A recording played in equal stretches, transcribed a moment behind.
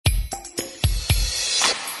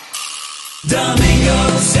Domingo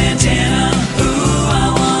Santana, ooh,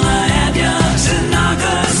 I wanna have ya.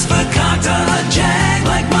 Tanaka's Fakakta, Jag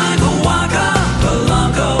like Michael Waka,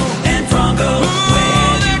 Polanco and Franco.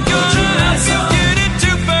 Where'd you go to get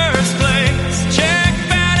into first place? Check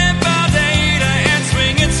batting Valdeta and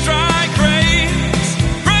swinging strike rates.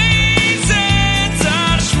 Raisins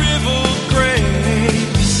on shriveled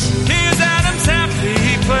grapes. Here's Adam's happy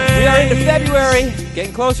place. We are into February.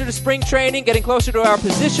 Getting closer to spring training, getting closer to our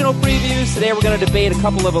positional previews. Today we're going to debate a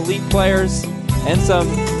couple of elite players and some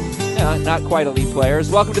not quite elite players.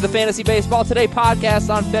 Welcome to the Fantasy Baseball Today podcast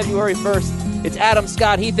on February 1st. It's Adam,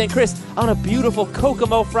 Scott, Heath, and Chris on a beautiful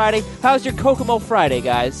Kokomo Friday. How's your Kokomo Friday,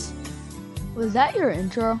 guys? Was that your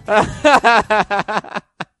intro?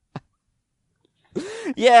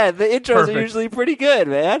 Yeah, the intros Perfect. are usually pretty good,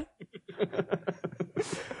 man.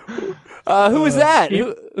 Who was that?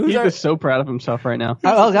 Who's He's our... just so proud of himself right now.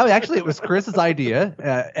 Actually, it was Chris's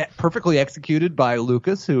idea, perfectly executed by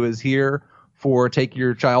Lucas, who is here for Take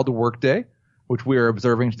Your Child to Work Day, which we are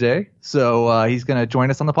observing today. So he's going to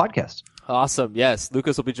join us on the podcast. Awesome. Yes,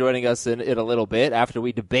 Lucas will be joining us in a little bit after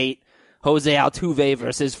we debate Jose Altuve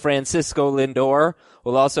versus Francisco Lindor.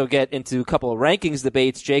 We'll also get into a couple of rankings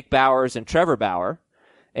debates, Jake Bowers and Trevor Bauer.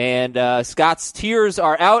 And Scott's tiers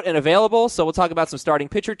are out and available, so we'll talk about some starting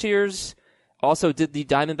pitcher tiers. Also, did the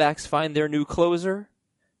Diamondbacks find their new closer?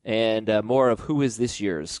 And more of who is this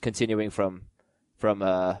year's, continuing from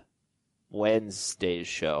Wednesday's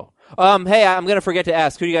show. Hey, I'm going to forget to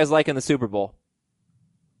ask, who do you guys like in the Super Bowl?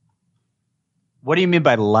 What do you mean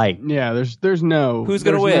by like? Yeah, there's no. Who's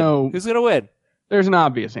going to win? Who's going to win? There's an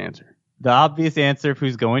obvious answer. The obvious answer of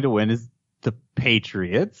who's going to win is the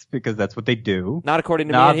Patriots, because that's what they do. Not according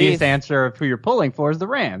to The me and obvious Heath. answer of who you're pulling for is the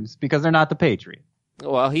Rams, because they're not the Patriots.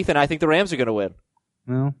 Well, Heath and I think the Rams are going to win.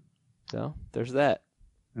 Well, So, there's that.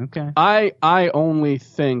 okay. I only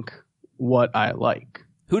think what I like.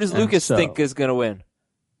 Who does Lucas so- think is going to win?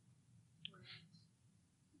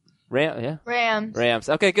 Rams. Rams.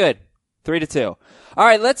 Okay, good. 3-2. All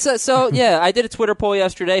right, let's. I did a Twitter poll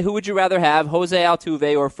yesterday. Who would you rather have, Jose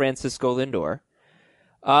Altuve or Francisco Lindor?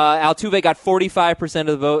 Altuve got 45% of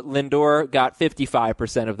the vote. Lindor got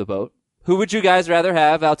 55% of the vote. Who would you guys rather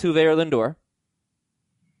have, Altuve or Lindor?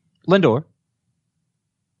 Lindor.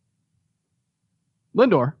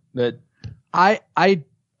 But I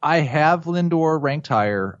have Lindor ranked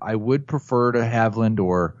higher. I would prefer to have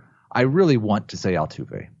Lindor. I really want to say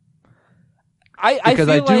Altuve. Because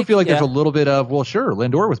I do feel like there's a little bit of, well, sure,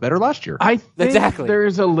 Lindor was better last year. I think Exactly.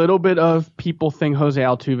 there's a little bit of people think Jose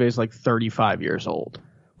Altuve is like 35 years old.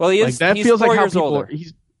 Well, he Like is. that He's feels 4 like how years people older.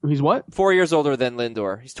 are. He's what? 4 years older than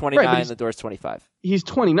Lindor. He's 29. Right, but Lindor's 25. He's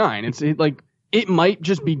 29. It might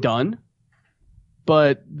just be done,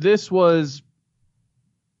 but this was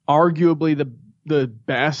arguably the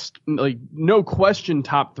best, like no question,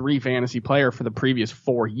 top 3 fantasy player for the previous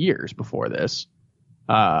 4 years before this.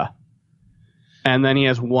 And then he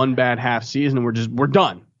has one bad half season, and we're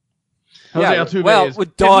done. Jose Altuve we're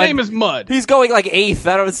done. His name is Mud. He's going like 8th.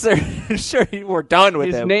 I'm sure we're done with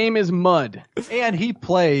His him. name is Mud. And he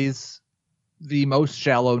plays the most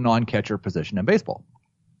shallow non-catcher position in baseball.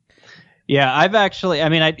 Yeah, I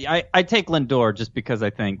take Lindor just because I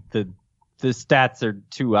think the stats are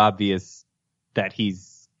too obvious that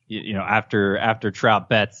he's, after Trout,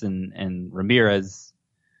 Betts, and Ramirez,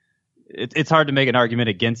 it's hard to make an argument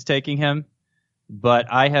against taking him.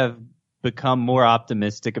 But I have become more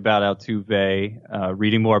optimistic about Altuve,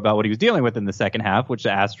 reading more about what he was dealing with in the second half, which the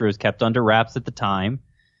Astros kept under wraps at the time.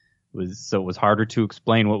 So it was harder to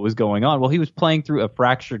explain what was going on. Well, he was playing through a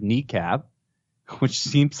fractured kneecap, which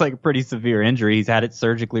seems like a pretty severe injury. He's had it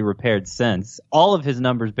surgically repaired since. All of his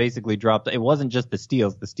numbers basically dropped. It wasn't just the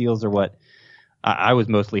steals. The steals are what I was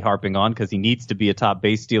mostly harping on because he needs to be a top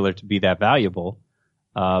base stealer to be that valuable.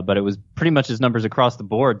 But it was pretty much his numbers across the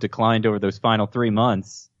board declined over those final 3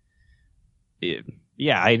 months.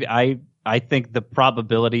 I think the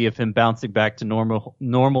probability of him bouncing back to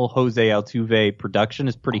normal Jose Altuve production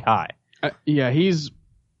is pretty high. He's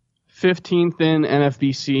 15th in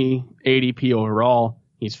NFBC ADP overall.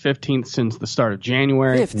 He's 15th since the start of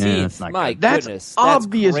January. 15th. Yeah, My That's goodness.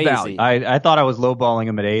 obvious crazy. value. I thought I was lowballing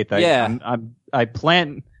him at 8th. Yeah.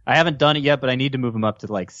 I haven't done it yet, but I need to move him up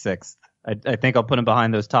to like 6th. I think I'll put him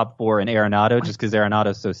behind those top 4 in Arenado just because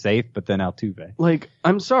Arenado's so safe, but then Altuve.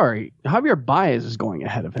 I'm sorry. Javier Baez is going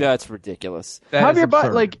ahead of him. That's ridiculous. That is Javier Baez,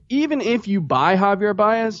 absurd. even if you buy Javier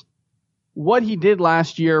Baez, what he did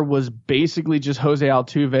last year was basically just Jose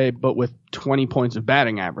Altuve, but with 20 points of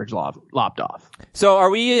batting average lopped off. So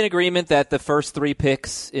are we in agreement that the first 3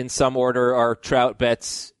 picks in some order are Trout,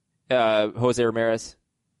 Betts, Jose Ramirez?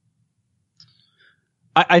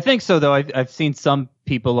 I think so, though. I've seen some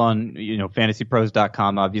people on,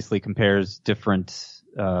 fantasypros.com obviously compares different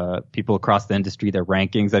people across the industry, their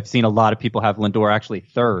rankings. I've seen a lot of people have Lindor actually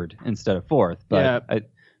third instead of fourth. But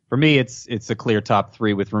for me, it's a clear top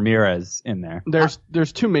three with Ramirez in there.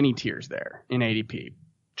 There's too many tiers there in ADP.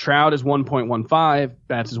 Trout is 1.15,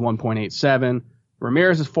 Betts is 1.87,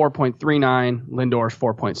 Ramirez is 4.39, Lindor is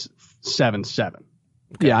 4.77.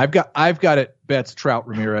 Okay. Yeah, I've got it. Betts, Trout,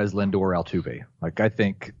 Ramirez, Lindor, Altuve. I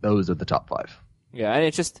think those are the top five. Yeah, and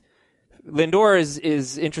it's just Lindor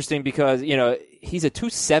is interesting because he's a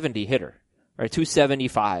 270 hitter, right?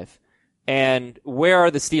 275, and where are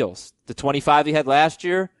the steals? The 25 he had last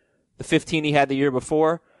year, the 15 he had the year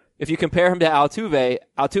before. If you compare him to Altuve,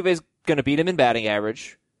 Altuve's going to beat him in batting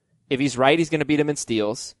average. If he's right, he's going to beat him in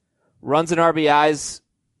steals. Runs and RBIs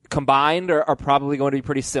combined are probably going to be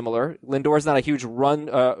pretty similar. Lindor's not a huge run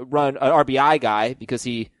RBI guy because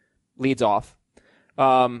he leads off.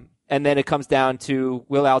 And then it comes down to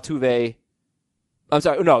will Altuve. I'm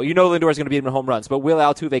sorry, no, Lindor's going to beat him in home runs, but will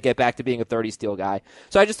Altuve get back to being a 30 steal guy?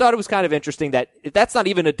 So I just thought it was kind of interesting that that's not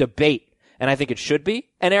even a debate, and I think it should be.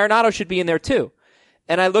 And Arenado should be in there too.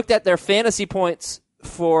 And I looked at their fantasy points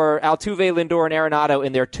for Altuve, Lindor, and Arenado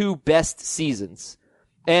in their two best seasons.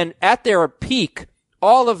 And at their peak,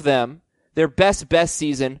 all of them, their best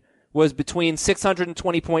season was between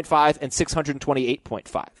 620.5 and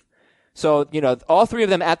 628.5. So, all three of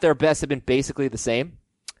them at their best have been basically the same.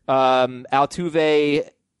 Altuve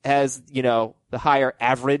has, the higher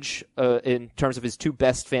average in terms of his two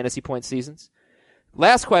best fantasy point seasons.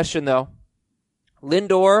 Last question, though.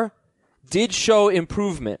 Lindor did show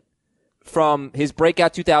improvement from his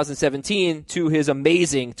breakout 2017 to his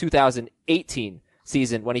amazing 2018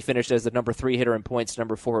 season when he finished as the number 3 hitter in points,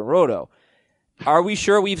 number 4 in Roto. Are we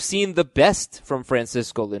sure we've seen the best from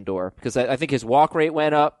Francisco Lindor? Because I think his walk rate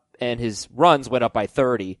went up and his runs went up by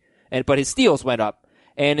 30, but his steals went up.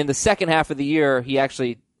 And in the second half of the year, he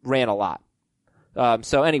actually ran a lot.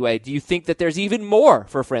 So anyway, do you think that there's even more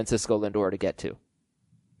for Francisco Lindor to get to?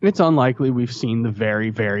 It's unlikely we've seen the very,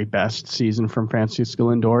 very best season from Francisco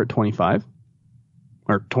Lindor at 25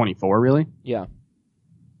 or 24, really. Yeah.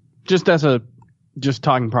 Just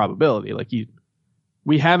talking probability,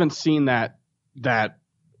 we haven't seen that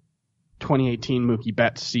 2018 Mookie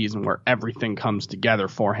Betts season where everything comes together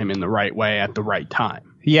for him in the right way at the right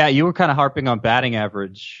time. Yeah, you were kind of harping on batting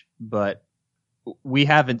average, but we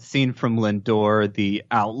haven't seen from Lindor the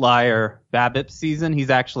outlier BABIP season. He's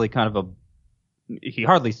actually he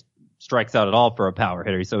hardly strikes out at all for a power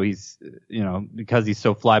hitter. So he's, because he's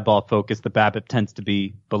so fly ball focused, the BABIP tends to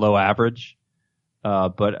be below average.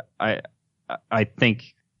 But I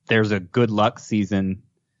think there's a good luck season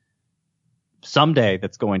someday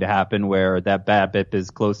that's going to happen where that BABIP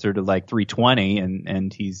is closer to 320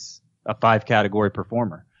 and he's a 5 category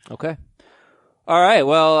performer. Okay. All right.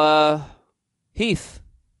 Well, Heath,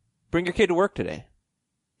 bring your kid to work today.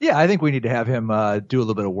 Yeah, I think we need to have him do a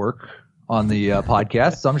little bit of work on the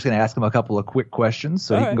podcast. So I'm just going to ask him a couple of quick questions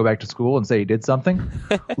so he can go back to school and say he did something.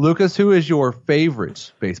 Lucas, who is your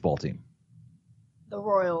favorite baseball team? The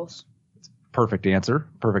Royals. Perfect answer.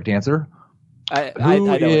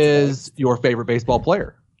 Who is your favorite baseball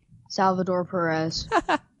player? Salvador Perez.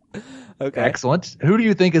 Okay. Excellent. Who do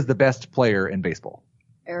you think is the best player in baseball?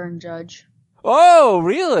 Aaron Judge. Oh,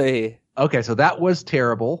 really? Okay, so that was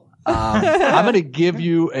terrible. I'm going to give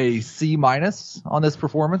you a C- on this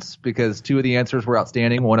performance because 2 of the answers were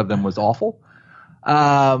outstanding. One of them was awful.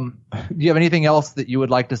 Do you have anything else that you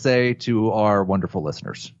would like to say to our wonderful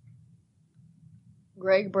listeners?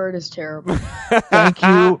 Greg Bird is terrible. Thank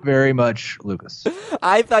you very much, Lucas.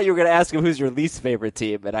 I thought you were going to ask him who's your least favorite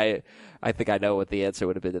team, and I think I know what the answer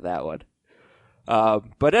would have been to that one.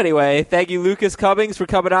 But anyway, thank you, Lucas Cummings, for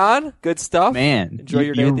coming on. Good stuff. Man, enjoy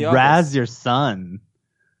your day at the office. You razz your son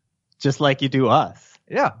just like you do us.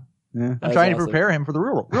 Yeah. I'm trying to prepare him for the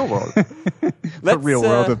real world. The real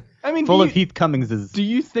world. Full of Heath Cummings. Do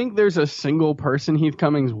you think there's a single person Heath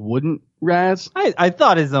Cummings wouldn't razz? I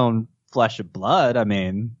thought his own flesh and blood.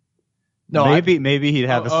 Maybe he'd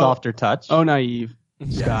have a softer touch. Oh, naive,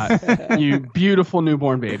 Scott. You beautiful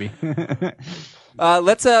newborn baby.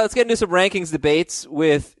 Let's get into some rankings debates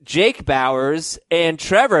with Jake Bowers and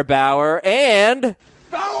Trevor Bauer and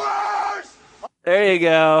Bowers. There you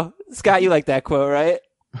go, Scott. You like that quote, right?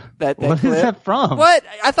 That what clip? Is that from? What?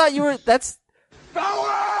 I thought you were. That's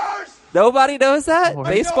Bowers! Nobody knows that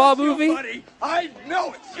baseball movie. Buddy. I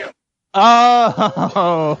know it's you.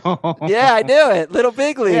 Oh, yeah, I knew it. Little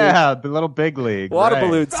Big League. Yeah, the Little Big League. Water right.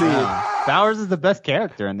 balloon scene. Bowers is the best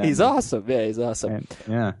character in that. He's movie. awesome. Yeah, he's awesome.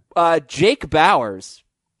 Yeah. Jake Bowers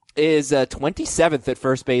is 27th at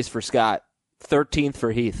first base for Scott. 13th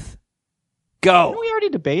for Heath. Go. Didn't we already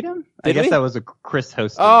debate him? Did I guess we? that was a Chris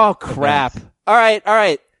hosted. Oh, crap. event. All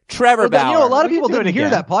right. Trevor Bauer. A lot of We can people do it didn't hear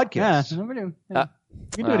again. that podcast. Yeah, we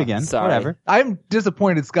can do it again. Sorry. Whatever. I'm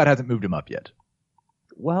disappointed Scott hasn't moved him up yet.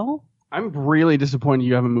 Well, I'm really disappointed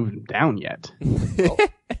you haven't moved him down yet.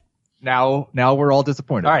 Now we're all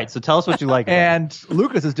disappointed. all right. So tell us what you like. about it. And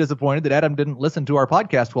Lucas is disappointed that Adam didn't listen to our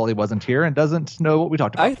podcast while he wasn't here and doesn't know what we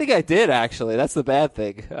talked about. I think I did, actually. That's the bad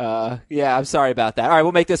thing. Yeah, I'm sorry about that. All right,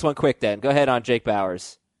 we'll make this one quick then. Go ahead on Jake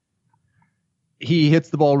Bauers. He hits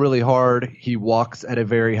the ball really hard. He walks at a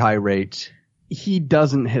very high rate. He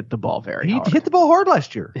doesn't hit the ball very He hard. hit the ball hard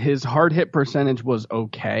last year. His hard hit percentage was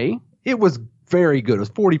okay, It was very good. It was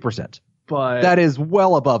 40%. but That is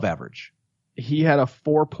well above average. he had a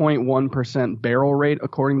 4.1% barrel rate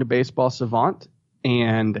according to Baseball Savant.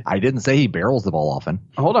 And I didn't say he barrels the ball often.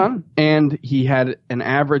 hold on. And he had an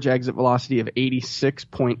average exit velocity of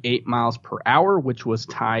 86.8 miles per hour, which was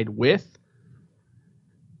tied with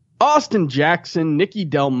Austin Jackson, Nicky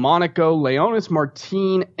Delmonico, Leonis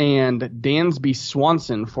Martin, and Dansby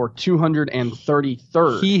Swanson for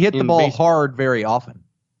 233rd. He hit the in ball baseball. hard very often.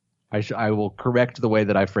 I will correct the way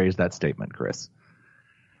that I phrased that statement, Chris.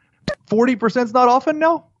 40% is not often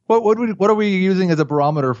now? What are we using as a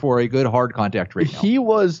barometer for a good hard contact rate now? He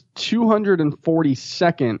was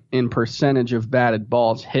 242nd in percentage of batted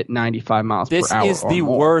balls hit 95 miles This per hour. is or the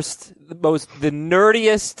more. worst, the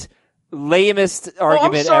nerdiest, lamest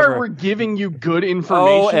argument I'm sorry ever. we're giving you good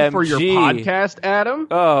information for your OMG. podcast, Adam.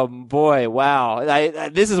 Oh, boy, wow.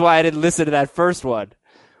 This is why I didn't listen to that first one.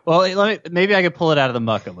 Well, maybe I could pull it out of the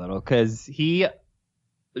muck a little because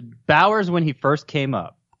Bauers, when he first came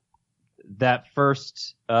up, that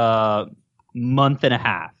first month and a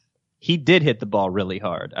half, he did hit the ball really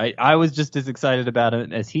hard. I was just as excited about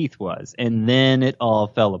it as Heath was, and then it all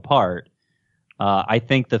fell apart. I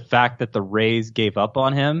think the fact that the Rays gave up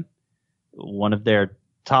on him, one of their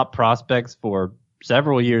top prospects for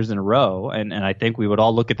several years in a row, and I think we would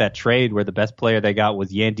all look at that trade where the best player they got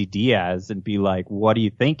was Yandy Diaz and be like, what are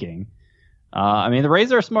you thinking? I mean, the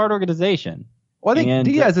Rays are a smart organization. Well, I think And,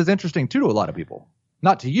 Diaz is interesting, too, to a lot of people.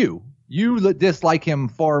 Not to you. You dislike him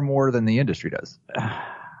far more than the industry does.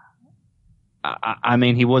 I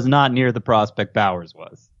mean, he was not near the prospect Bauers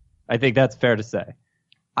was. I think that's fair to say.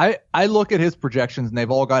 I look at his projections, and they've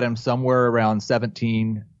all got him somewhere around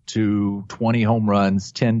 17 to 20 home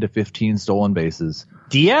runs, 10 to 15 stolen bases.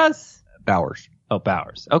 Diaz? Bauers. Oh,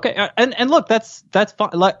 Bauers. Okay, and look, that's fine.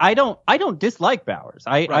 Like I don't dislike Bauers.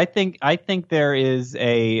 I think there is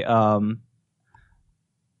a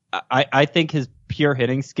I think his pure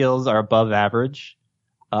hitting skills are above average.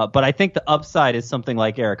 But I think the upside is something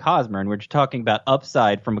like Eric Hosmer, and we're talking about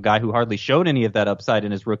upside from a guy who hardly showed any of that upside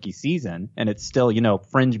in his rookie season, and it's still,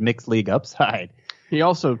 fringe mixed league upside. He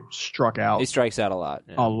also struck out He strikes out a lot.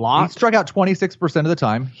 Yeah. a He lot. struck out 26% of the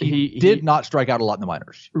time. He did not strike out a lot in the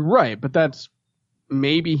minors. Right, but that's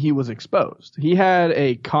maybe he was exposed. He had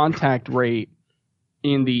a contact rate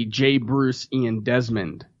in the Jay Bruce, Ian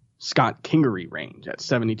Desmond, Scott Kingery range at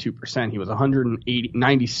 72%. He was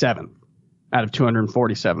 97th out of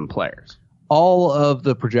 247 players. All of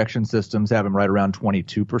the projection systems have him right around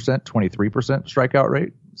 22%, 23% strikeout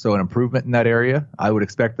rate. So an improvement in that area. I would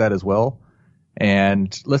expect that as well.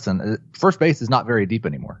 And listen, first base is not very deep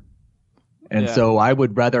anymore. And Yeah. so I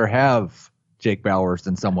would rather have Jake Bauers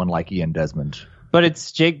than someone like Ian Desmond. But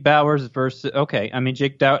it's Jake Bauers versus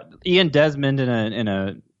Ian Desmond in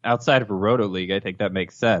a outside of a roto league. I think that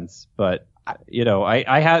makes sense. But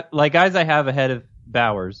I have guys I have ahead of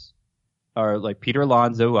Bauers are like Peter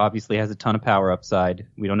Alonso, who obviously has a ton of power upside.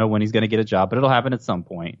 We don't know when he's going to get a job, but it'll happen at some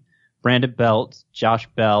point. Brandon Belt, Josh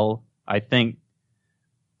Bell. I think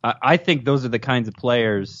those are the kinds of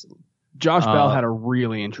players. Josh Bell had a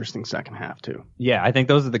really interesting second half, too. Yeah, I think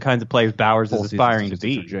those are the kinds of players Bauers Full is season aspiring to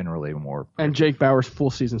statistics be. are generally more. And Jake Bauer's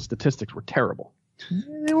full season statistics were terrible.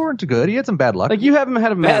 They weren't good. He had some bad luck. Like, you have him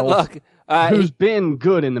ahead of Bad Matt luck. Olson, who's been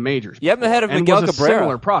good in the majors. You have him ahead of and Miguel was a Cabrera.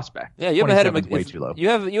 similar prospect. Yeah, you have ahead of 27th is way too low.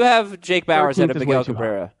 You have Jake Bauers ahead of 13th is Miguel way too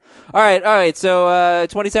Cabrera. All right. So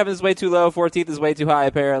 27th is way too low. 14th is way too high,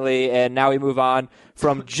 apparently. And now we move on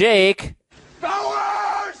from Jake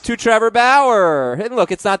to Trevor Bauer. And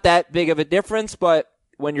look, it's not that big of a difference, but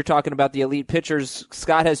when you're talking about the elite pitchers,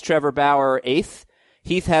 Scott has Trevor Bauer 8th.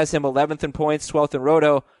 Heath has him 11th in points, 12th in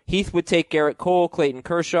roto. Heath would take Garrett Cole, Clayton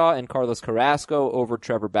Kershaw, and Carlos Carrasco over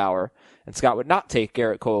Trevor Bauer. And Scott would not take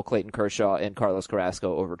Garrett Cole, Clayton Kershaw, and Carlos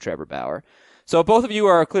Carrasco over Trevor Bauer. So both of you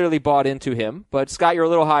are clearly bought into him. But Scott, you're a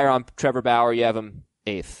little higher on Trevor Bauer. You have him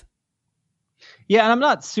 8th. Yeah, and I'm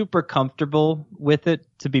not super comfortable with it,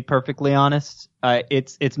 to be perfectly honest.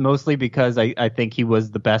 It's mostly because I think he was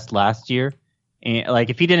the best last year, And like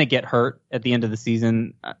if he didn't get hurt at the end of the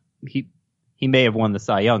season, he may have won the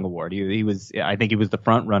Cy Young award. He was, I think he was the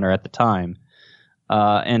front runner at the time.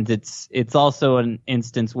 And it's also an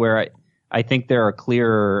instance where I think there are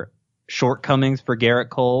clearer shortcomings for Garrett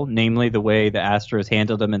Cole, namely the way the Astros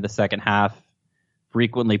handled him in the second half,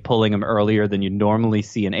 frequently pulling him earlier than you normally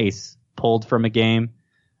see an ace pulled from a game.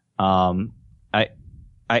 I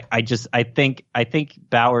think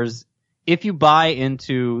Bauers, if you buy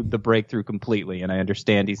into the breakthrough completely, and I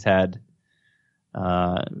understand he's had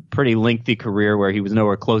a pretty lengthy career where he was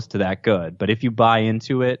nowhere close to that good, but if you buy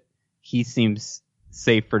into it, he seems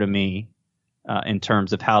safer to me in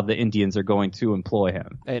terms of how the Indians are going to employ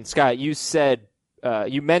him. And Scott, you said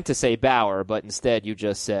you meant to say Bauer, but instead you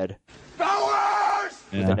just said Bauers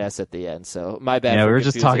with an S at the end. So my bad. Yeah, we were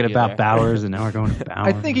just talking about Bauers, and now we're going to Bauer.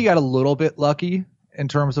 I think he got a little bit lucky in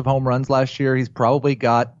terms of home runs last year. He's probably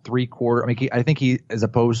got 3/4. I mean, I think he, as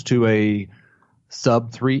opposed to a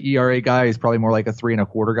sub-3 ERA guy, he's probably more like a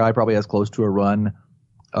 3.25 guy. Probably has close to a run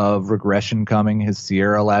of regression coming. His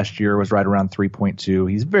Sierra last year was right around 3.2.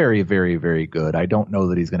 He's very, very, very good. I don't know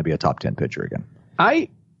that he's going to be a top 10 pitcher again.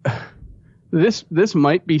 This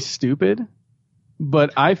might be stupid,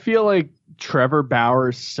 but I feel like Trevor Bauer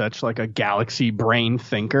is such like a galaxy brain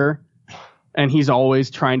thinker, and he's always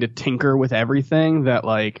trying to tinker with everything that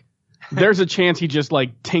like there's a chance he just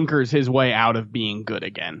like tinkers his way out of being good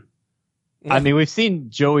again. I mean, we've seen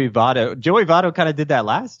Joey Votto. Joey Votto kind of did that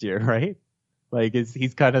last year, right? Like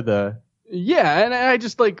he's kind of the... Yeah, and I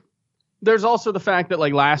just like... There's also the fact that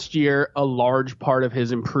like last year, a large part of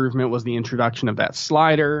his improvement was the introduction of that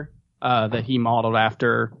slider that he modeled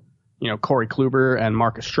after, Corey Kluber and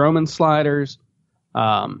Marcus Stroman's sliders.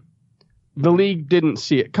 The league didn't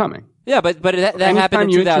see it coming. Yeah, but that happened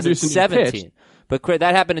in 2017. But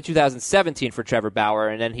that happened in 2017 for Trevor Bauer,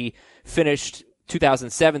 and then he finished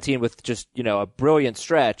 2017 with just, a brilliant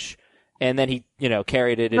stretch. And then he,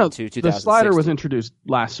 carried it into 2016. The slider was introduced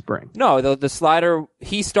last spring. No, the slider,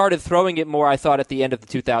 he started throwing it more, I thought, at the end of the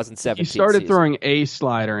 2017 He started season. throwing a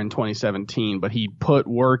slider in 2017, but he put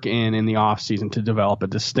work in the offseason to develop a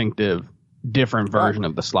distinctive, different version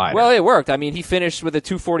of the slider. Well, it worked. I mean, he finished with a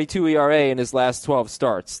 2.42 ERA in his last 12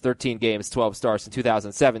 starts, 13 games, 12 starts in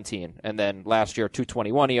 2017. And then last year,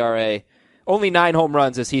 2.21 ERA. Only 9 home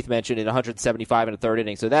runs, as Heath mentioned, in 175 in the third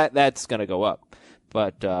inning. So that's going to go up.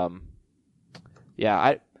 But...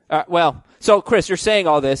 yeah, so Chris, you're saying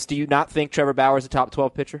all this. Do you not think Trevor Bauer is a top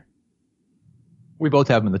 12 pitcher? We both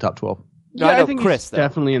have him in the top 12. No, yeah, I know I think Chris, he's though.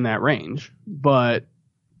 definitely in that range. But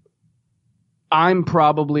I'm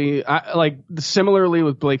probably, similarly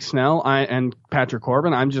with Blake Snell and Patrick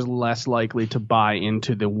Corbin, I'm just less likely to buy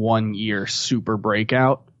into the 1 year super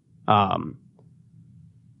breakout.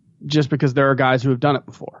 Just because there are guys who have done it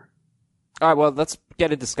before. All right, well, let's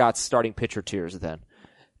get into Scott's starting pitcher tiers then.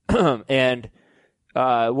 And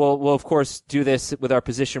we'll of course do this with our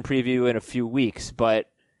position preview in a few weeks, but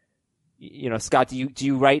Scott, do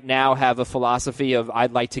you right now have a philosophy of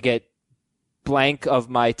I'd like to get blank of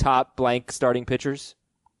my top blank starting pitchers?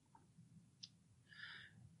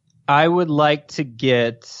 I would like to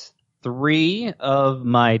get 3 of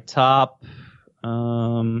my top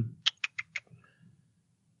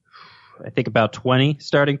I think about 20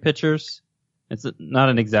 starting pitchers. It's not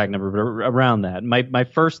an exact number, but around that. My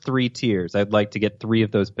first 3 tiers, I'd like to get 3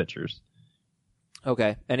 of those pitchers.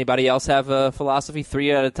 Okay. Anybody else have a philosophy?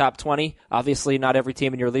 3 out of the top 20? Obviously, not every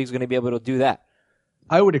team in your league is going to be able to do that.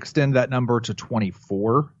 I would extend that number to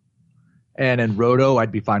 24. And in Roto,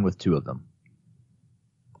 I'd be fine with 2 of them.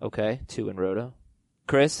 Okay, 2 in Roto.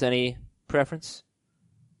 Chris, any preference?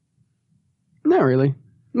 Not really.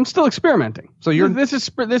 I'm still experimenting. So this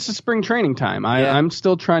is spring training time. I'm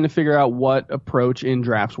still trying to figure out what approach in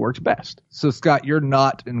drafts works best. So Scott, you're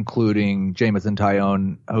not including Jameson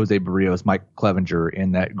Taillon, Jose Barrios, Mike Clevenger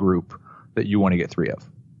in that group that you want to get 3 of.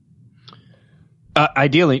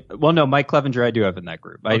 Ideally, well, no, Mike Clevenger I do have in that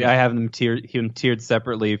group. Okay. I have him tiered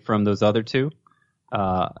separately from those other 2.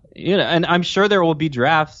 And I'm sure there will be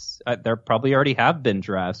drafts. There probably already have been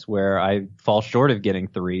drafts where I fall short of getting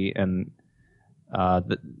 3 and.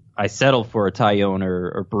 I settle for a Taillon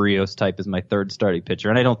or Barrios type as my third starting pitcher,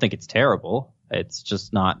 and I don't think it's terrible. It's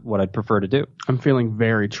just not what I'd prefer to do. I'm feeling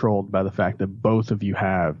very trolled by the fact that both of you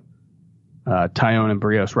have Taillon and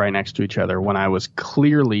Barrios right next to each other when I was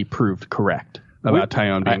clearly proved correct about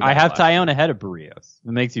Taillon being. I have Taillon ahead of Barrios.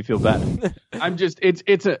 It makes you feel better. I'm just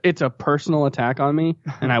it's a personal attack on me,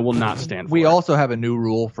 and I will not stand for it. We also have a new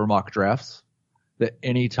rule for mock drafts that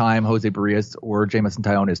any time Jose Barrios or Jameson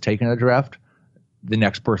Taillon is taken in a draft, the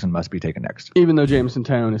next person must be taken next. Even though Jameson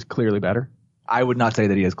Taillon is clearly better? I would not say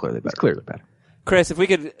that he is clearly better. He's clearly better. Chris, if we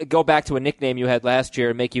could go back to a nickname you had last year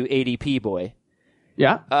and make you ADP boy.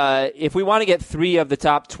 Yeah. If we want to get 3 of the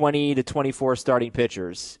top 20 to 24 starting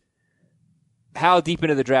pitchers, how deep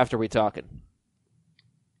into the draft are we talking?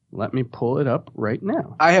 Let me pull it up right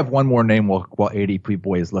now. I have one more name while ADP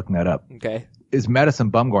boy is looking that up. Okay. Is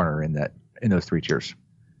Madison Bumgarner in those 3 tiers?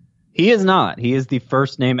 He is not. He is the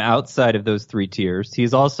first name outside of those 3 tiers.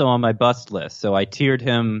 He's also on my bust list, so I tiered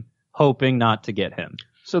him hoping not to get him.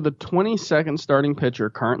 So the 22nd starting pitcher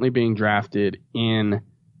currently being drafted in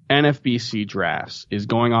NFBC drafts is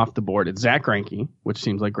going off the board. It's Zach Greinke, which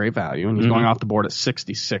seems like great value, and he's going off the board at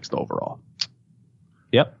 66th overall.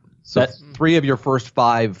 Yep. So 3 of your first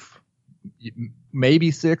 5,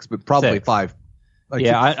 maybe 6, but probably 6. 5. Like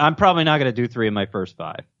yeah, I'm probably not going to do 3 of my first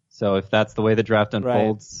 5. So if that's the way the draft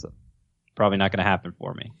unfolds, probably not going to happen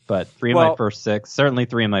for me. But 3 of my first 6, certainly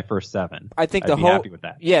 3 of my first 7. I think I'd be happy with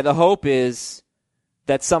that. Yeah, the hope is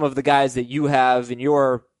that some of the guys that you have in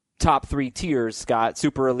your top 3 tiers, Scott,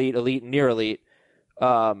 super elite, elite, and near elite,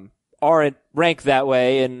 aren't ranked that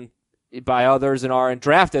way and by others and aren't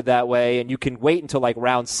drafted that way, and you can wait until like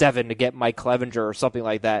round 7 to get Mike Clevenger or something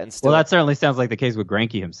like that. And still, well, that certainly sounds like the case with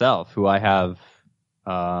Greinke himself, who I have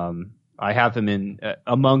him in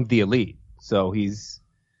among the elite. So he's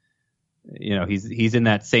in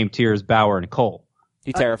that same tier as Bauer and Cole.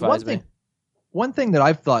 He terrifies me. One thing that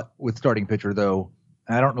I've thought with starting pitcher, though,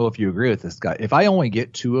 and I don't know if you agree with this guy, if I only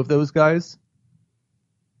get 2 of those guys,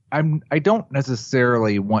 I don't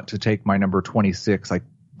necessarily want to take my number 26, like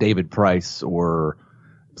David Price or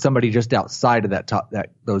somebody just outside of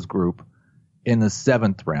those group in the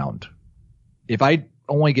 7th round. If I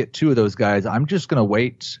only get 2 of those guys, I'm just going to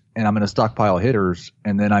wait and I'm going to stockpile hitters,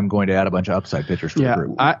 and then I'm going to add a bunch of upside pitchers to the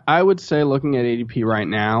group. I would say looking at ADP right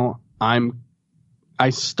now, I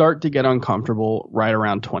start to get uncomfortable right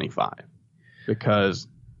around 25 because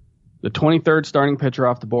the 23rd starting pitcher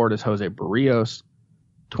off the board is Jose Barrios.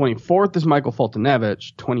 24th is Michael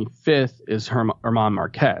Fultonevich. 25th is German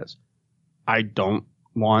Marquez. I don't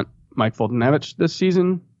want Mike Fultonevich this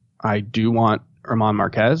season. I do want German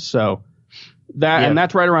Marquez. So and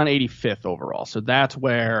that's right around 85th overall. So that's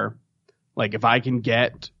where, like, if I can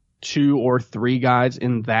get 2 or 3 guys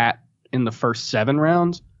in the first 7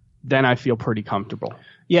 rounds, then I feel pretty comfortable.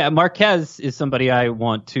 Yeah, Marquez is somebody I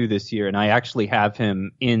want too this year, and I actually have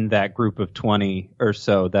him in that group of 20 or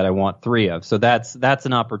so that I want 3 of. So that's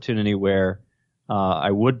an opportunity where I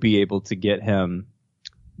would be able to get him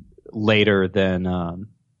later than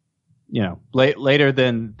later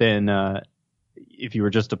than if you were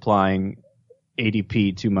just applying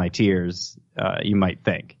ADP to my tiers, you might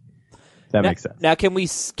think. That makes sense. Now, can we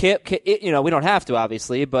skip? We don't have to,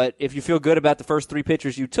 obviously, but if you feel good about the first 3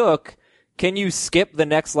 pitchers you took, can you skip the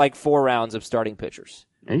next 4 rounds of starting pitchers?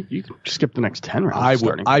 You can skip the next 10 rounds.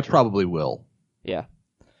 I probably will. Yeah.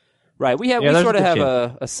 Right. We sort of have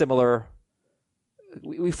a similar.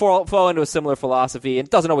 We fall into a similar philosophy, and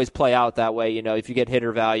it doesn't always play out that way. If you get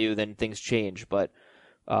hitter value, then things change. But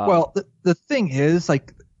well, the thing is,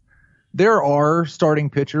 there are starting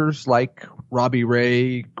pitchers like Robbie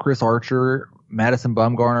Ray, Chris Archer, Madison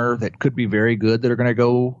Bumgarner that could be very good that are going to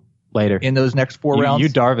go later in those next 4 rounds. Yu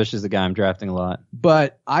Darvish is the guy I'm drafting a lot.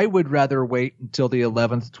 But I would rather wait until the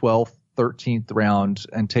 11th, 12th, 13th round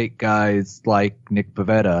and take guys like Nick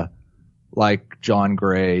Pivetta, like John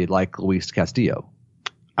Gray, like Luis Castillo.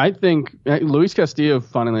 I think Luis Castillo,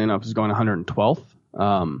 funnily enough, is going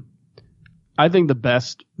 112th. I think the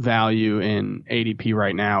best value in ADP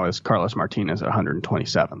right now is Carlos Martinez at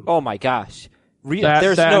 127th. Oh my gosh.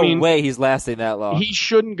 There's no way he's lasting that long. He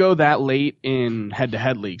shouldn't go that late in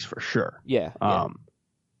head-to-head leagues for sure. Yeah.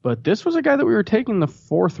 But this was a guy that we were taking the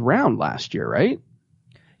 4th round last year, right?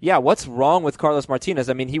 Yeah. What's wrong with Carlos Martinez?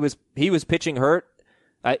 I mean, he was pitching hurt.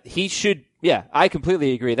 He should. Yeah, I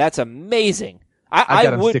completely agree. That's amazing. I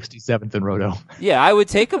got him 67th in Roto. Yeah, I would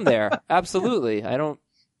take him there. Absolutely. I don't.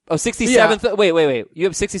 Oh, 67th. Yeah. Wait. You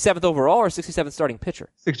have 67th overall or 67th starting pitcher?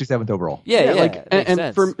 67th overall.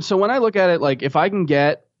 Yeah. So when I look at it, if I can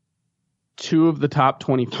get 2 of the top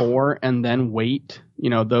 24 and then wait,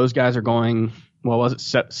 those guys are going,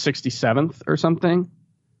 67th or something?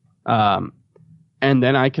 And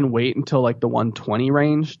then I can wait until the 120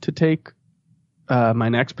 range to take my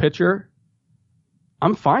next pitcher.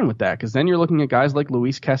 I'm fine with that because then you're looking at guys like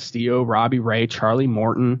Luis Castillo, Robbie Ray, Charlie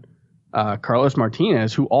Morton, Carlos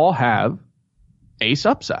Martinez, who all have ace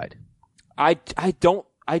upside. I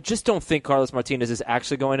just don't think Carlos Martinez is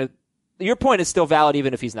actually going to. Your point is still valid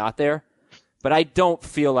even if he's not there, but I don't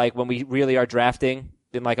feel like when we really are drafting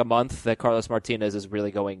in a month that Carlos Martinez is really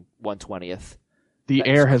going 120th. the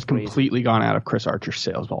air has completely gone out of Chris Archer's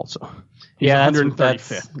sails also. He's yeah,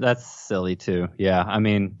 135th. That's silly too. Yeah, I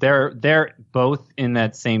mean they're both in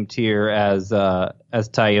that same tier as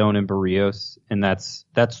Taillon and Barrios, and that's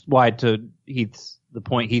why to the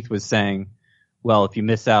point Heath was saying, well, if you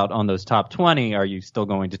miss out on those top 20, are you still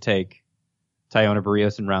going to take Taillon or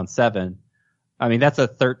Barrios in round 7? I mean, that's a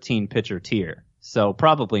 13 pitcher tier, so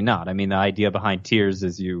probably not. I mean, the idea behind tiers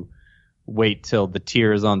is you wait till the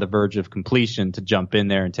tier is on the verge of completion to jump in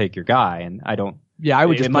there and take your guy, and I don't. Yeah, I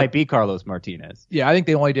would. It might be Carlos Martinez. Yeah, I think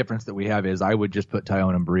the only difference that we have is I would just put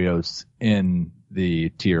Taillon and Barrios in the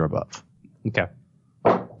tier above. Okay.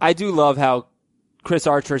 I do love how Chris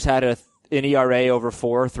Archer's had an ERA over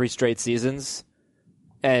 4 3 straight seasons,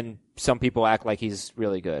 and some people act like he's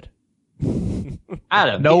really good.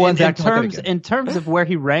 Adam, no one's acting like that again. In terms of where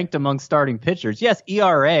he ranked among starting pitchers, yes,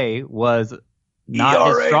 ERA was not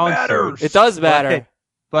his strong suit. It does matter.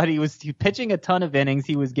 But he was pitching a ton of innings.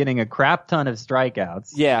 He was getting a crap ton of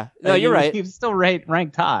strikeouts. Yeah, no, you're right. He was still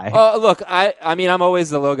ranked high. Look, I mean, I'm always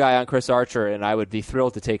the low guy on Chris Archer, and I would be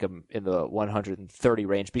thrilled to take him in the 130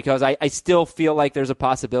 range because I still feel like there's a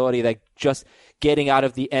possibility that just getting out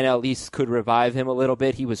of the NL East could revive him a little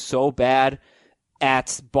bit. He was so bad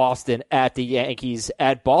at Boston, at the Yankees,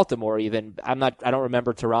 at Baltimore even. I don't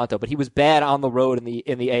remember Toronto, but he was bad on the road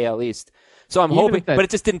in the AL East. So I'm hoping, but it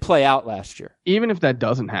just didn't play out last year. Even if that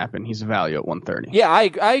doesn't happen, he's a value at 130. Yeah, I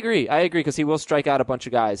agree. I agree because he will strike out a bunch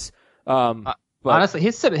of guys. But honestly,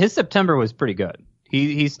 his September was pretty good.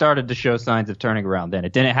 He started to show signs of turning around. Then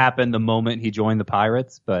it didn't happen the moment he joined the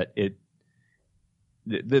Pirates, but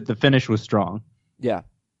the finish was strong. Yeah.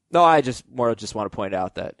 No, I just want to point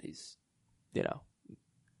out that he's,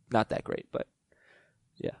 not that great, but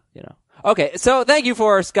yeah, Okay, so thank you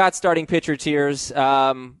for Scott's starting pitcher tiers.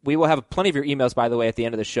 We will have plenty of your emails, by the way, at the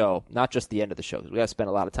end of the show. Not just the end of the show. We got to spend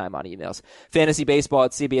a lot of time on emails.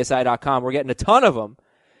 FantasyBaseball@cbsi.com. We're getting a ton of them,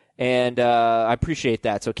 and I appreciate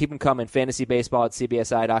that. So keep them coming.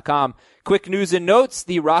 FantasyBaseball@cbsi.com. Quick news and notes.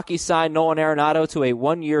 The Rockies signed Nolan Arenado to a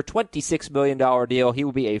 1-year, $26 million deal. He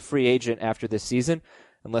will be a free agent after this season,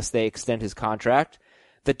 unless they extend his contract.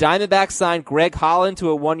 The Diamondbacks signed Greg Holland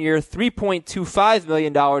to a 1-year, $3.25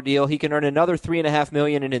 million deal. He can earn another $3.5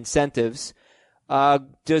 million in incentives.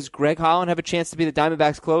 Does Greg Holland have a chance to be the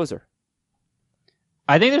Diamondbacks closer?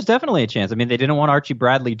 I think there's definitely a chance. I mean, they didn't want Archie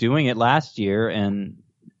Bradley doing it last year, and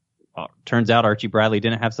turns out Archie Bradley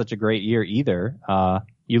didn't have such a great year either.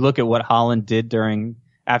 You look at what Holland did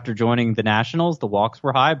after joining the Nationals. The walks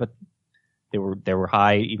were high, but they were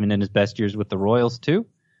high even in his best years with the Royals too.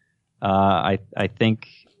 I think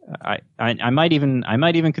I might even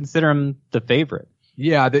consider him the favorite.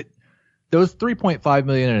 Yeah, those $3.5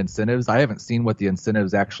 million in incentives. I haven't seen what the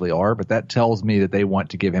incentives actually are, but that tells me that they want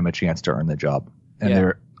to give him a chance to earn the job.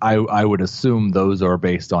 And I would assume those are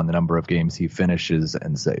based on the number of games he finishes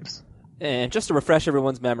and saves. And just to refresh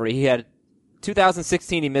everyone's memory, he had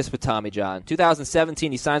 2016 he missed with Tommy John.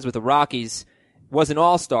 2017 he signs with the Rockies. Was an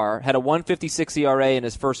all-star, had a 1.56 ERA in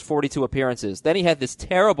his first 42 appearances. Then he had this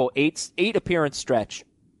terrible eight appearance stretch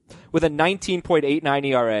with a 19.89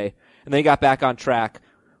 ERA, and then he got back on track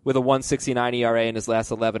with a 1.69 ERA in his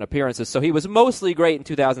last 11 appearances. So he was mostly great in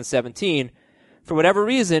 2017. For whatever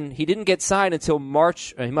reason, he didn't get signed until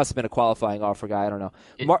March. He must have been a qualifying offer guy. I don't know.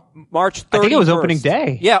 March 31st. I think it was opening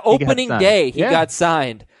day. Yeah, opening day he got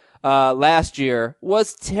signed. Last year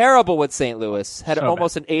was terrible with St. Louis. Had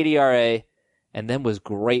almost an 8 ERA. And then was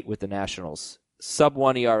great with the Nationals.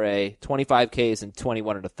 Sub-1 ERA, 25 Ks, and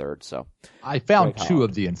 21 1/3. So I found two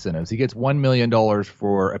of the incentives. He gets $1 million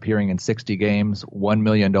for appearing in 60 games, $1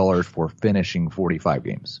 million for finishing 45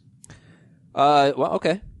 games. Well,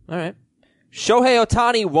 okay. All right. Shohei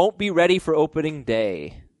Ohtani won't be ready for opening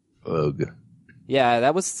day. Ugh.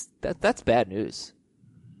 Yeah, that's bad news.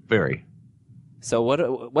 Very. So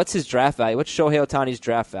what's his draft value? What's Shohei Ohtani's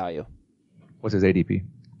draft value? What's his ADP?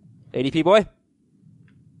 ADP boy?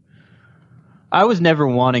 I was never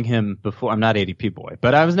wanting him before. I'm not ADP boy,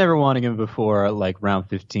 but I was never wanting him before like round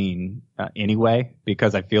 15 anyway,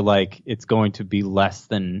 because I feel like it's going to be less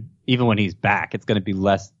than, even when he's back, it's going to be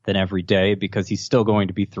less than every day because he's still going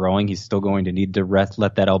to be throwing. He's still going to need to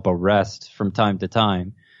let that elbow rest from time to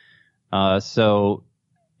time. And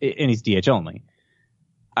he's DH only.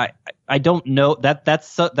 I don't know that's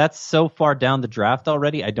so far down the draft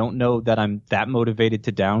already. I don't know that I'm that motivated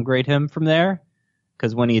to downgrade him from there.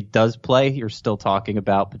 Because when he does play, you're still talking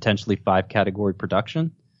about potentially 5 category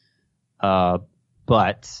production.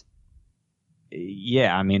 But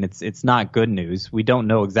yeah, I mean, it's not good news. We don't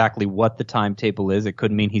know exactly what the timetable is. It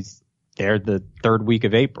could mean he's there the 3rd week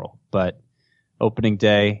of April. But opening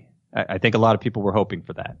day, I think a lot of people were hoping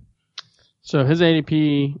for that. So his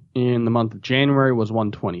ADP in the month of January was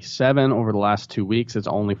 127. Over the last 2 weeks, it's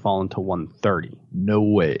only fallen to 130. No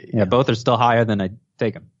way. Yeah, both are still higher than I'd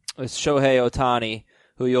take him. It's Shohei Ohtani,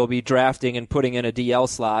 who you'll be drafting and putting in a DL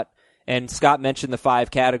slot. And Scott mentioned the 5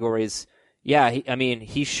 categories. Yeah,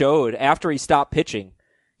 he showed after he stopped pitching,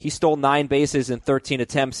 he stole 9 bases in 13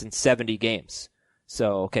 attempts in 70 games.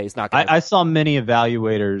 So, okay, he's not going to... I saw many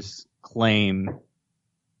evaluators claim...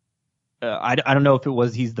 I don't know if it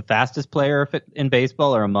was he's the fastest player in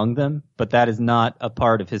baseball or among them, but that is not a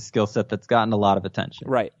part of his skill set that's gotten a lot of attention.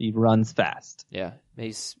 Right. He runs fast. Yeah,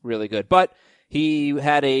 he's really good. But he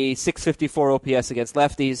had a 654 OPS against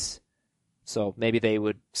lefties, so maybe they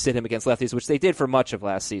would sit him against lefties, which they did for much of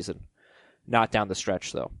last season. Not down the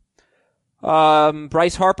stretch, though.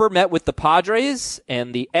 Bryce Harper met with the Padres,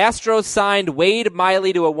 and the Astros signed Wade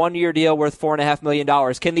Miley to a 1-year deal worth $4.5 million.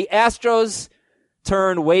 Can the Astros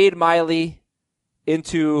turn Wade Miley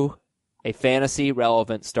into a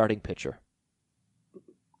fantasy-relevant starting pitcher?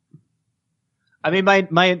 I mean,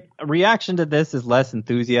 my reaction to this is less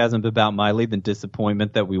enthusiasm about Miley than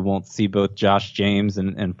disappointment that we won't see both Josh James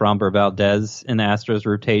and Framber Valdez in the Astros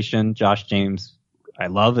rotation. Josh James, I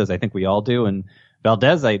love, as I think we all do, and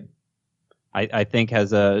Valdez, I think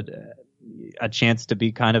has a chance to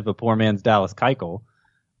be kind of a poor man's Dallas Keuchel.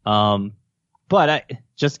 But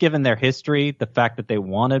just given their history, the fact that they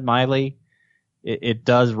wanted Miley, it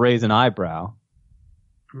does raise an eyebrow.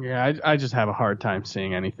 Yeah, I just have a hard time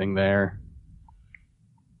seeing anything there.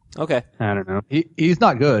 Okay. I don't know. He's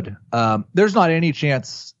not good. There's not any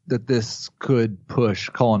chance that this could push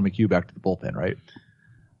Colin McHugh back to the bullpen, right?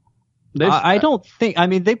 I don't think. I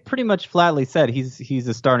mean, they pretty much flatly said he's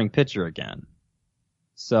a starting pitcher again.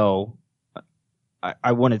 So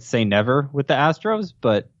I wouldn't say never with the Astros,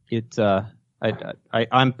 but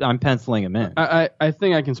I'm penciling him in. I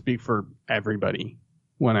think I can speak for everybody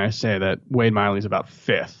when I say that Wade Miley's about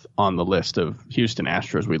 5th on the list of Houston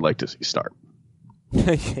Astros we'd like to see start.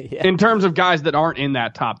 Yeah. In terms of guys that aren't in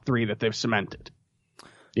that top 3 that they've cemented.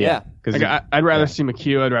 Yeah. Like, I'd rather see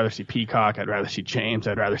McHugh, I'd rather see Peacock, I'd rather see James,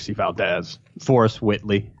 I'd rather see Valdez. Forrest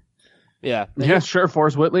Whitley. Yeah. Yeah, sure,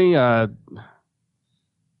 Forrest Whitley.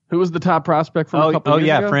 Who was the top prospect from a couple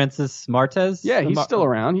years ago? Francis Martes. Yeah, he's still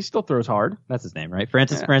around. He still throws hard. That's his name, right?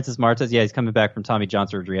 Francis Martes. Yeah, he's coming back from Tommy John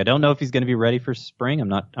surgery. I don't know if he's going to be ready for spring.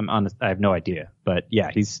 I'm honest. I have no idea. But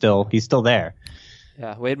yeah, he's still there.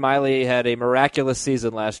 Yeah, Wade Miley had a miraculous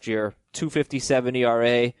season last year. 2.57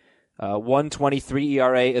 ERA, 1.23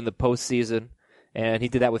 ERA in the postseason, and he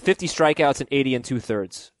did that with 50 strikeouts and 80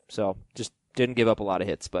 2/3. So just didn't give up a lot of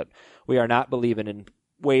hits. But we are not believing in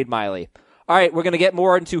Wade Miley. All right, we're going to get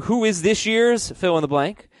more into who is this year's fill in the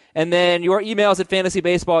blank, and then your emails at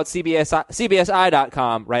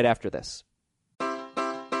fantasybaseball@cbsi.com right after this.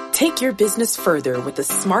 Take your business further with the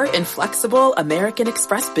smart and flexible American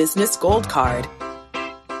Express Business Gold Card.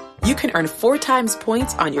 You can earn 4 times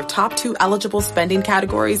points on your top 2 eligible spending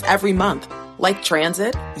categories every month, like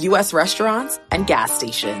transit, U.S. restaurants, and gas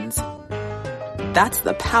stations. That's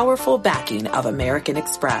the powerful backing of American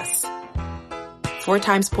Express. 4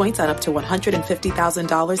 times points on up to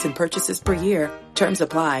 $150,000 in purchases per year. Terms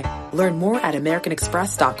apply. Learn more at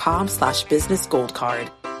americanexpress.com/business gold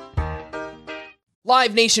card.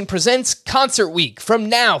 Live Nation presents Concert Week. From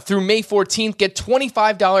now through May 14th, get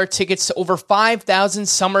 $25 tickets to over 5,000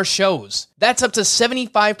 summer shows. That's up to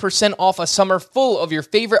 75% off a summer full of your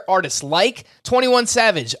favorite artists like 21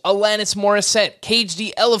 Savage, Alanis Morissette, Cage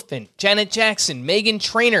the Elephant, Janet Jackson, Meghan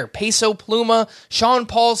Trainor, Peso Pluma, Sean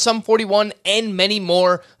Paul, Sum 41, and many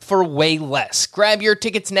more for way less. Grab your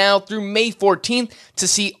tickets now through May 14th to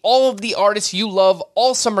see all of the artists you love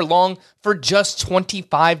all summer long for just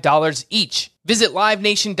 $25 each. Visit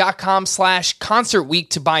LiveNation.com/Concert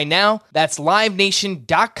Week to buy now. That's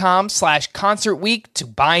LiveNation.com/Concert Week to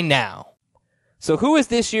buy now. So who is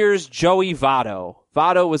this year's Joey Votto?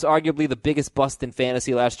 Votto was arguably the biggest bust in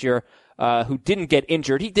fantasy last year, who didn't get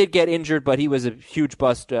injured. He did get injured, but he was a huge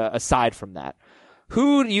bust aside from that.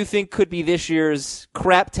 Who do you think could be this year's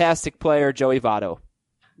craptastic player, Joey Votto?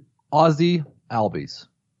 Ozzy Albies.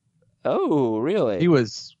 Oh, really? He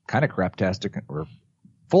was kind of craptastic, or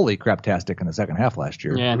fully craptastic in the second half last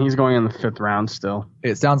year. Yeah, and he's going in the 5th round still.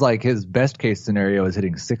 It sounds like his best case scenario is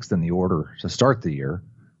hitting 6th in the order to start the year,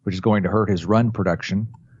 which is going to hurt his run production.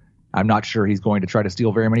 I'm not sure he's going to try to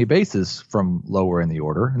steal very many bases from lower in the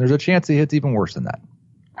order, and there's a chance he hits even worse than that.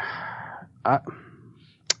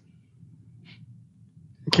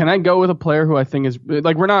 Can I go with a player who I think is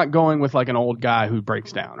like, we're not going with like an old guy who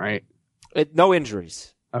breaks down, right? No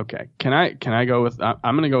injuries. Okay. Can I go with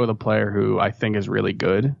I'm going to go with a player who I think is really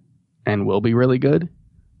good and will be really good,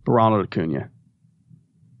 Ronald Acuna.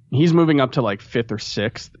 He's moving up to like 5th or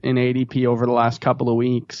 6th in ADP over the last couple of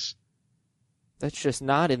weeks. That's just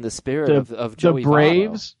not in the spirit of Joey Votto. The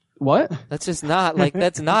Braves, what? That's just not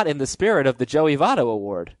that's not in the spirit of the Joey Votto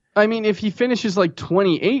award. I mean, if he finishes like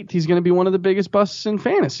 28th, he's going to be one of the biggest busts in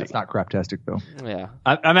fantasy. It's not craptastic though. Yeah.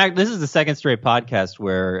 This is the second straight podcast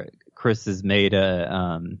where Chris has made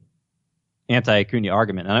a anti-Acuna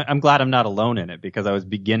argument. And I'm glad I'm not alone in it because I was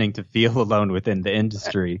beginning to feel alone within the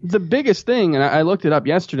industry. The biggest thing, and I looked it up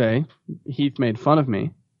yesterday, Heath made fun of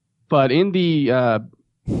me, but in the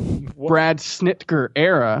Brad Snitker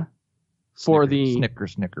era for the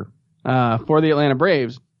Atlanta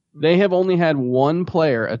Braves, they have only had one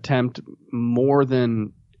player attempt more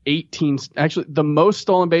than 18. Actually, the most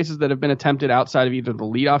stolen bases that have been attempted outside of either the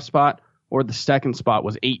leadoff spot or the second spot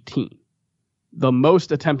was 18. The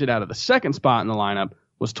most attempted out of the second spot in the lineup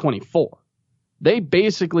was 24. They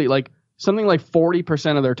basically, something like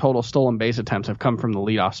 40% of their total stolen base attempts have come from the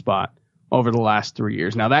leadoff spot over the last 3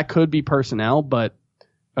 years. Now, that could be personnel, but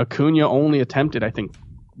Acuna only attempted, I think,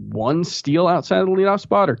 1 steal outside of the leadoff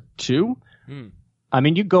spot or 2. I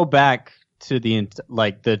mean, you go back to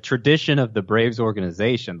the tradition of the Braves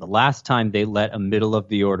organization. The last time they let a middle of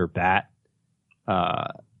the order bat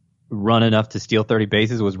run enough to steal 30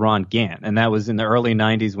 bases was Ron Gant, and that was in the early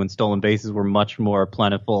 90s when stolen bases were much more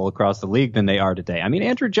plentiful across the league than they are today. I mean,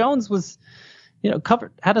 Andrew Jones was,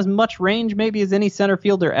 had as much range maybe as any center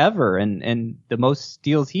fielder ever, and the most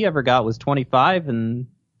steals he ever got was 25, and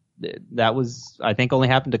that was, I think, only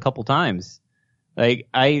happened a couple times.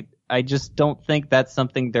 I just don't think that's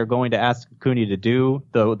something they're going to ask Acuna to do,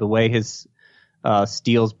 the way his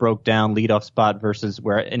steals broke down leadoff spot versus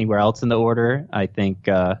anywhere else in the order, I think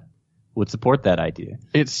would support that idea.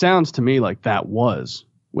 It sounds to me like that was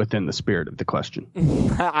within the spirit of the question.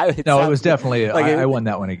 It was definitely, I won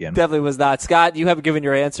that one again. Definitely was not. Scott, you haven't given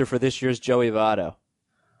your answer for this year's Joey Votto.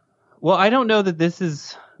 Well, I don't know that this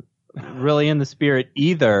is really in the spirit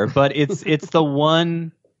either, but it's the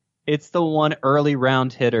one early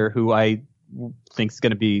round hitter who I think is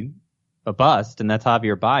going to be a bust, and that's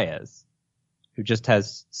Javier Baez, who just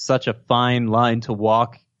has such a fine line to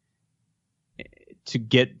walk to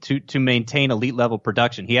get to maintain elite level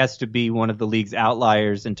production. He has to be one of the league's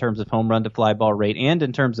outliers in terms of home run to fly ball rate and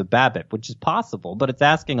in terms of BABIP, which is possible, but it's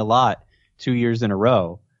asking a lot 2 years in a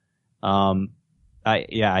row. The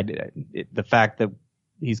fact that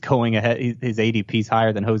he's going ahead, his ADP's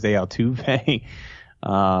higher than Jose Altuve.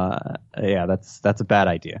 That's a bad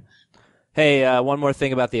idea. Hey, one more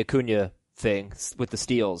thing about the Acuna thing with the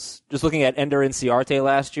steals. Just looking at Ender Inciarte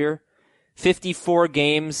last year, 54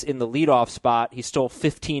 games in the leadoff spot, he stole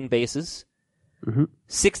 15 bases.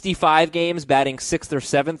 65 games batting 6th or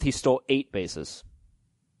 7th, he stole 8 bases.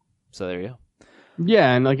 So there you go.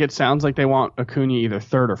 Yeah, and it sounds like they want Acuna either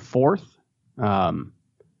 3rd or 4th.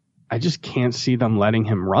 I just can't see them letting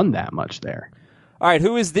him run that much there. All right,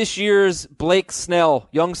 who is this year's Blake Snell,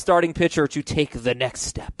 young starting pitcher, to take the next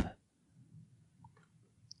step?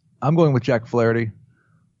 I'm going with Jack Flaherty.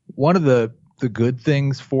 One of the good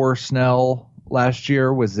things for Snell last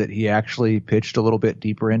year was that he actually pitched a little bit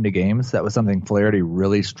deeper into games. That was something Flaherty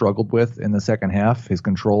really struggled with in the second half. His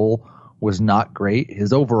control was not great.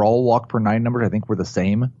 His overall walk per 9 numbers, I think, were the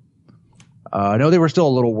same. I know they were still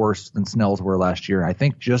a little worse than Snell's were last year. I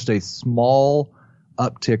think just a small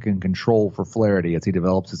uptick in control for Flaherty as he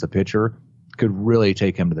develops as a pitcher could really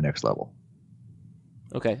take him to the next level.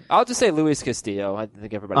 Okay, I'll just say Luis Castillo. I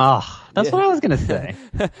think everybody. That's what I was gonna say.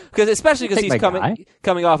 Especially because he's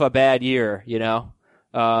coming off a bad year,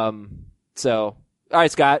 So, all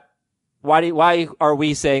right, Scott, why are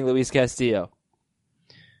we saying Luis Castillo?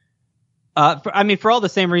 For all the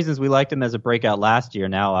same reasons we liked him as a breakout last year.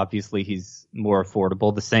 Now, obviously, he's more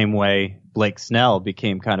affordable. The same way Blake Snell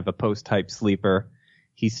became kind of a post-type sleeper.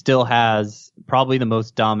 He still has probably the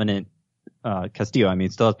most dominant Castillo.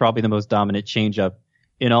 Still has probably the most dominant changeup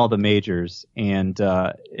in all the majors, and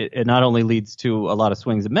it not only leads to a lot of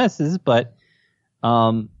swings and misses, but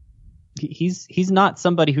he's not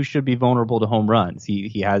somebody who should be vulnerable to home runs.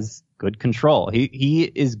 He has good control. He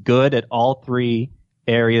is good at all 3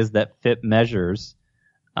 areas that fit measures,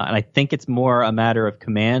 and I think it's more a matter of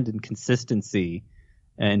command and consistency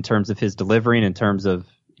in terms of his delivery and in terms of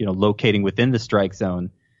locating within the strike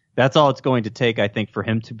zone. That's all it's going to take, I think, for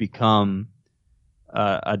him to become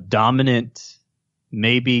a dominant,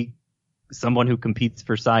 maybe someone who competes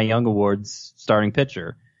for Cy Young Awards starting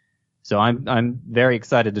pitcher. So I'm very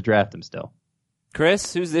excited to draft him still.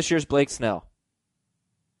 Chris, who's this year's Blake Snell?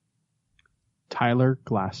 Tyler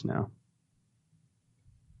Glasnow.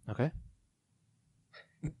 Okay.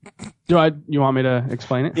 You want me to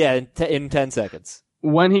explain it? Yeah, in 10 seconds.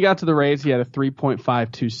 when he got to the Rays, he had a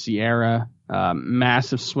 3.52 Sierra,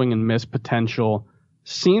 massive swing and miss potential.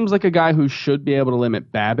 Seems like a guy who should be able to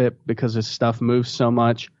limit BABIP because his stuff moves so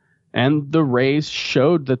much. And the Rays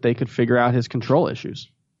showed that they could figure out his control issues.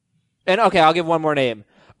 And okay, I'll give one more name.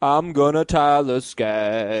 I'm gonna Tyler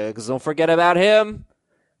Skaggs. Don't forget about him.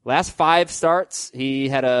 Last 5 starts, he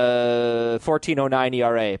had a 14.09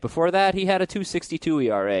 ERA. Before that, he had a 2.62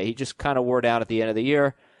 ERA. He just kind of wore down at the end of the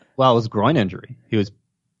year. Well, it was groin injury.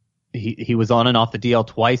 He was on and off the DL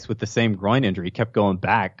twice with the same groin injury. He kept going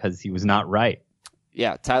back because he was not right.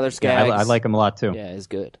 Yeah, Tyler Skaggs. Yeah, I like him a lot too. Yeah, he's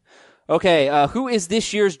good. Okay, who is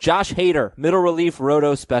this year's Josh Hader, middle relief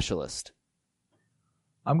roto specialist?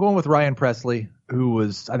 I'm going with Ryan Presley, who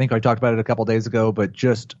was, I think I talked about it a couple days ago, but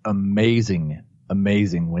just amazing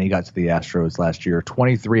when he got to the Astros last year.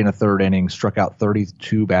 23 and a third inning, struck out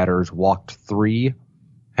 32 batters, walked 3,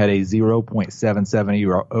 had a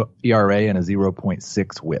 0.77 ERA and a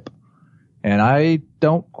 0.6 whip. And I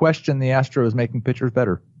don't question the Astros making pitchers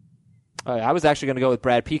better. I was actually going to go with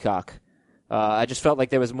Brad Peacock. I just felt like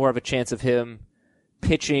there was more of a chance of him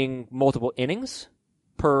pitching multiple innings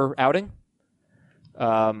per outing.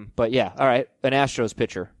 But yeah, all right, an Astros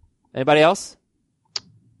pitcher. Anybody else?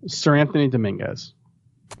 Sir Anthony Dominguez,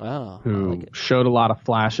 who showed a lot of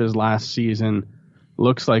flashes last season.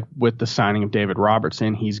 Looks like with the signing of David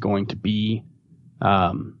Robertson, he's going to be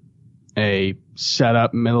a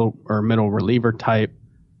setup middle reliever type.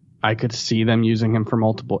 I could see them using him for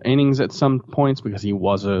multiple innings at some points because he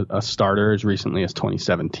was a starter as recently as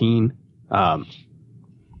 2017.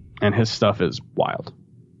 And his stuff is wild.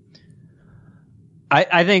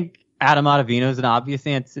 I think Adam Ottavino is an obvious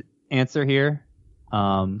answer here.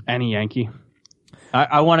 Any Yankee.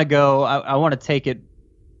 I want to go. I want to take it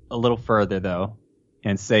a little further though,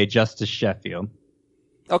 and say Justice Sheffield.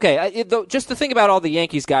 Okay, just the thing about all the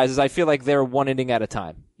Yankees guys is I feel like they're one inning at a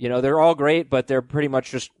time. You know, they're all great, but they're pretty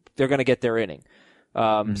much they're going to get their inning.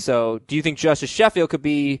 So, do you think Justice Sheffield could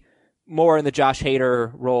be more in the Josh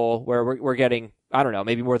Hader role, where we're getting, I don't know,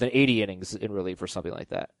 maybe more than 80 innings in relief or something like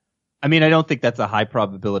that? I mean, I don't think that's a high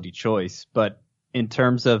probability choice, but in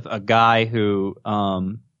terms of a guy who,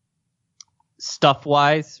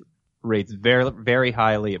 stuff-wise, rates very, very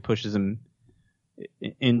highly, it pushes him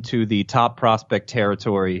into the top prospect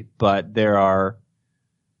territory, but there are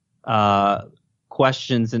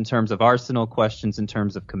questions in terms of arsenal, questions in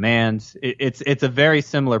terms of command. It's a very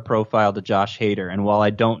similar profile to Josh Hader, and while I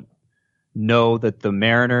don't know that the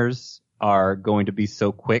Mariners are going to be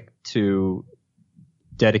so quick to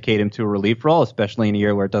dedicate him to a relief role, especially in a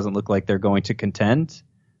year where it doesn't look like they're going to contend,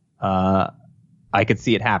 I could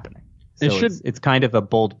see it happening. So it's kind of a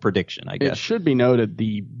bold prediction, I guess. It should be noted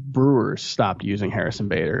the Brewers stopped using Harrison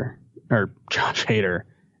Bader or Josh Hader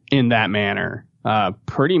in that manner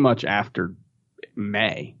pretty much after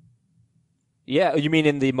May. Yeah, you mean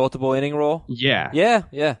in the multiple inning role? Yeah.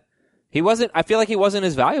 Yeah. I feel like he wasn't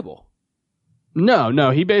as valuable.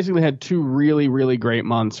 No, he basically had 2 really, really great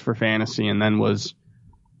months for fantasy and then was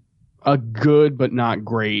a good but not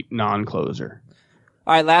great non-closer.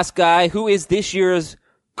 All right, last guy. Who is this year's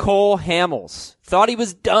Cole Hamels? Thought he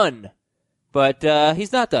was done, but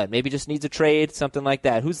he's not done. Maybe just needs a trade, something like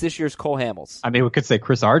that. Who's this year's Cole Hamels? I mean, we could say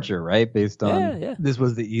Chris Archer, right? Based on yeah. This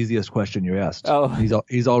was the easiest question you asked. Oh,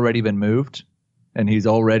 he's already been moved, and he's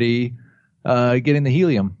already getting the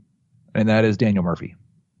helium, and that is Daniel Murphy.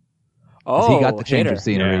 Oh, he got the change Hader. of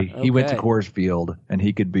scenery. Yeah. He went to Okay. Coors Field, and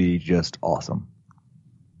he could be just awesome.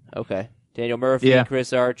 Okay, Daniel Murphy, Yeah.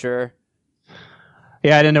 Chris Archer.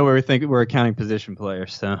 Yeah, I didn't know we were accounting position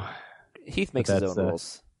players, so Heath makes his own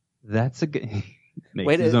rules. that's a good. Makes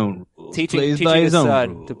Wait, his own rules. Teaching Plays by his own son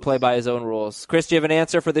rules. to play by his own rules. Chris, do you have an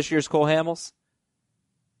answer for this year's Cole Hamels?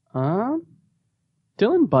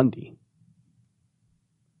 Dylan Bundy.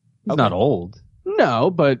 He's not old. No,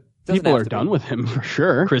 but Doesn't people have are to done be. with him for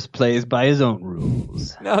sure. Chris plays by his own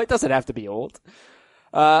rules. No, it doesn't have to be old.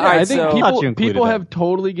 Yeah, All right, I think so Thought you included people that. have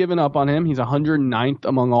totally given up on him. He's 109th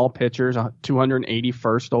among all pitchers,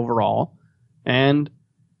 281st overall. And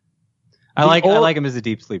I like him as a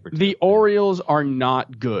deep sleeper too. the Orioles are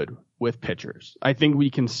not good with pitchers. I think we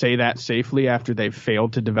can say that safely after they've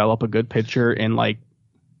failed to develop a good pitcher in like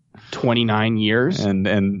 29 years.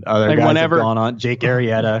 and other Like guys whenever- have gone on. Jake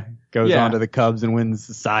Arrieta goes Yeah. on to the Cubs and wins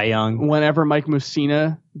the Cy Young. Whenever Mike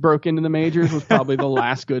Mussina broke into the majors was probably the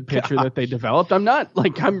last good pitcher that they developed. I'm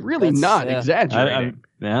really That's- not yeah. exaggerating.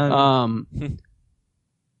 Yeah.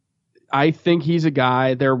 I think he's a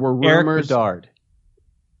guy. There were Eric rumors, Bedard.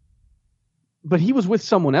 but he was with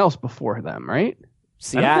someone else before them, right?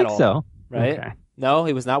 Seattle, I don't think so. right? Okay. No,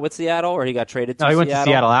 he was not with Seattle, or he got traded to No, he went to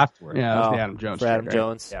Seattle afterwards. Yeah, that was Oh, the Adam Jones. for Adam trade, right?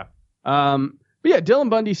 Jones. Yeah. But yeah, Dylan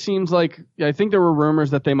Bundy seems like, I think there were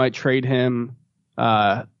rumors that they might trade him,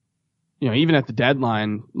 even at the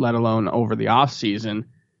deadline, let alone over the offseason.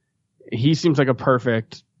 He seems like a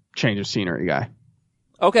perfect change of scenery guy.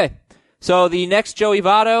 Okay. So the next Joey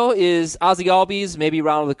Votto is Ozzie Albies, maybe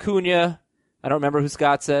Ronald Acuna. I don't remember who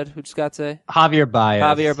Scott said. Who did Scott say? Javier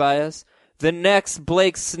Baez. The next,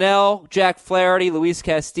 Blake Snell, Jack Flaherty, Luis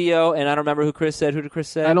Castillo, and I don't remember who Chris said. Who did Chris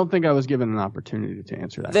say? I don't think I was given an opportunity to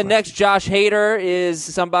answer that The question. next, Josh Hader, is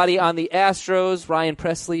somebody on the Astros, Ryan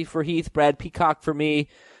Presley for Heath, Brad Peacock for me,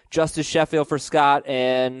 Justice Sheffield for Scott,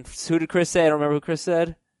 and who did Chris say? I don't remember who Chris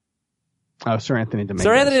said. Oh, Sir Anthony Dominguez.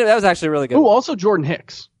 Sir Anthony, that was actually really good. Oh, also Jordan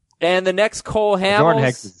Hicks. And the next, Cole Hamels. Jordan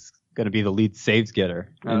Hicks is going to be the lead saves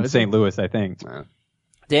getter in St. Louis, I think.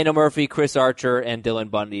 Daniel Murphy, Chris Archer, and Dylan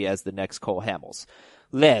Bundy as the next Cole Hamels.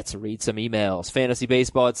 Let's read some emails.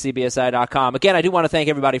 FantasyBaseball@CBSI.com. Again, I do want to thank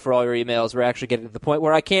everybody for all your emails. We're actually getting to the point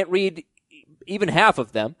where I can't read even half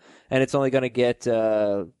of them, and it's only going to get,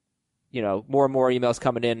 more and more emails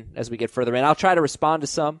coming in as we get further in. I'll try to respond to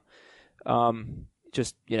some. I'll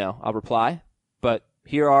reply. But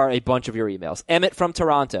here are a bunch of your emails. Emmett from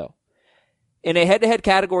Toronto. In a head-to-head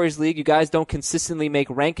categories league, you guys don't consistently make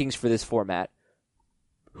rankings for this format.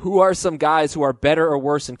 Who are some guys who are better or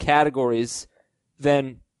worse in categories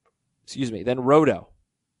than Roto?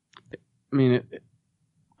 I mean,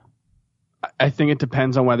 I think it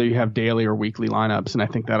depends on whether you have daily or weekly lineups, and I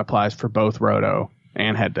think that applies for both Roto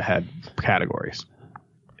and head-to-head categories.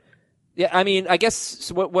 Yeah, I mean, I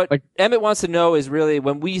guess what Emmett wants to know is really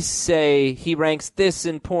when we say he ranks this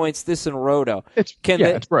in points, this in Roto. It's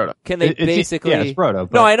Roto. Can they basically? Yeah, it's Roto.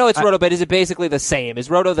 No, I know it's Roto, but is it basically the same? Is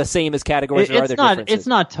Roto the same as categories, or are there differences? It's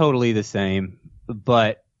not totally the same,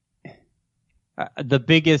 but the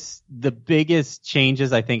biggest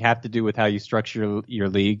changes I think have to do with how you structure your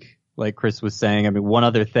league. Like Chris was saying, I mean, one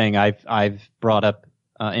other thing I've brought up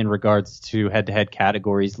in regards to head-to-head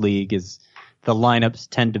categories league is the lineups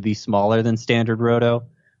tend to be smaller than standard Roto,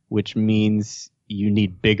 which means you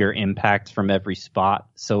need bigger impact from every spot.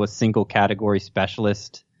 So a single category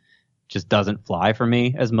specialist just doesn't fly for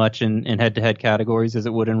me as much in head-to-head categories as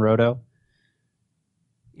it would in Roto.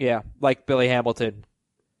 Yeah, like Billy Hamilton.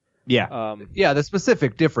 Yeah. The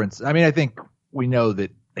specific difference. I mean, I think we know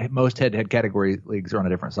that most head-to-head category leagues are on a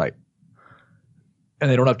different site.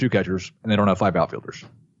 And they don't have 2 catchers, and they don't have 5 outfielders.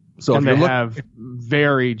 So and they have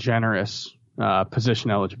very generous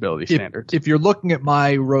position eligibility standards. If you're looking at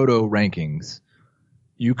my Roto rankings,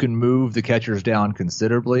 you can move the catchers down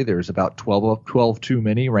considerably. There's about 12 too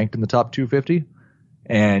many ranked in the top 250.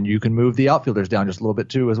 And you can move the outfielders down just a little bit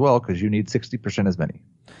too as well because you need 60% as many.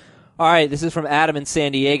 All right, this is from Adam in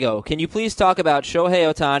San Diego. Can you please talk about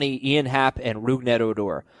Shohei Ohtani, Ian Happ, and Rougned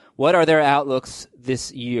Odor? What are their outlooks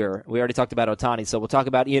this year? We already talked about Ohtani, so we'll talk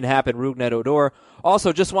about Ian Happ and Rougned Odor.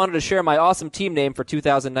 Also, just wanted to share my awesome team name for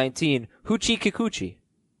 2019, Hoochie Kikuchi.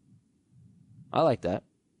 I like that.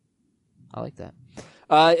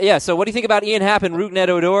 So what do you think about Ian Happ and Rougned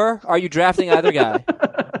Odor? Are you drafting either guy?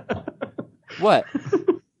 What?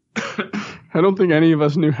 I don't think any of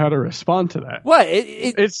us knew how to respond to that. What?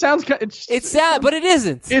 It sounds. It's sad, but it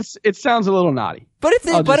isn't. It sounds a little naughty. But it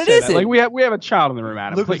isn't. Like we have a child in the room,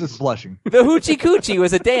 Adam. Lucas please. is blushing. The Hoochie Coochie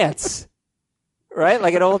was a dance, right?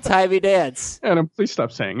 Like an old timey dance. Adam, please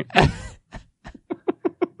stop saying it.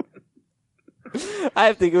 I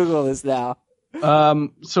have to Google this now.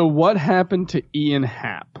 So what happened to Ian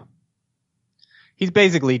Happ? He's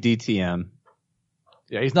basically DTM.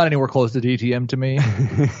 Yeah, he's not anywhere close to DTM to me.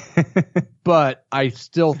 But I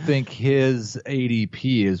still think his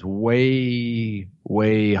ADP is way,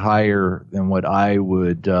 way higher than what I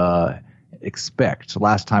would expect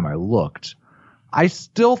last time I looked. I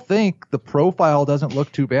still think the profile doesn't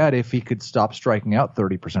look too bad if he could stop striking out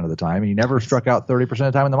 30% of the time. He never struck out 30% of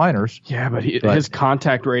the time in the minors. Yeah, but his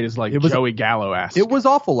contact rate is like Joey Gallo-esque. It was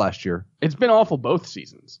awful last year. It's been awful both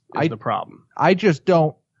seasons is the problem. I just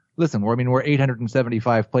don't. Listen, we're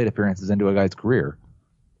 875 plate appearances into a guy's career.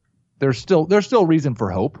 There's still reason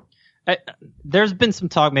for hope. There's been some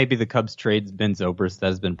talk maybe the Cubs trade Ben Zobrist that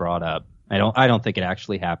has been brought up. I don't think it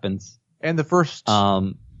actually happens. And the first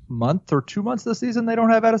month or 2 months of the season, they don't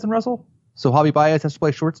have Addison Russell. So Javi Baez has to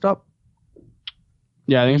play shortstop.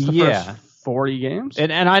 Yeah, I think it's the first 40 games.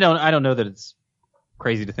 And I don't know that it's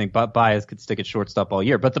crazy to think Baez could stick at shortstop all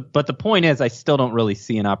year. But the point is, I still don't really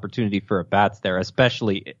see an opportunity for at bats there,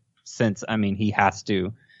 especially since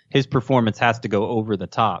his performance has to go over the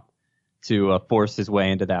top to force his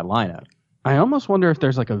way into that lineup. I almost wonder if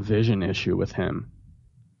there's like a vision issue with him.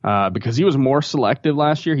 Because he was more selective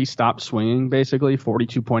last year. He stopped swinging basically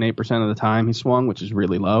 42.8% of the time he swung, which is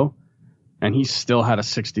really low. and he still had a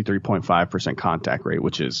 63.5% contact rate,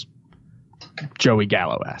 which is Joey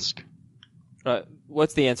Gallo-esque.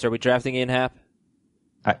 What's the answer? Are we drafting Ian Happ?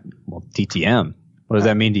 Well, TTM. What does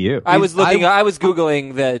that mean to you? I was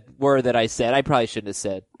Googling the word that I said. I probably shouldn't have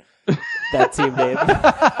said that team name.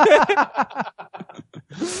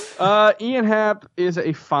 Ian Happ is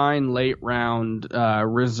a fine late round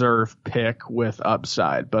reserve pick with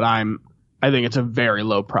upside, but I think it's a very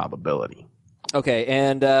low probability. Okay,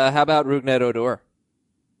 and how about Rougned Odor?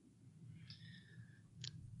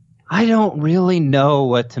 I don't really know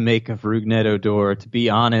what to make of Rougned Odor, to be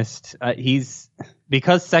honest.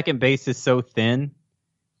 Because second base is so thin,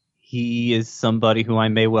 he is somebody who I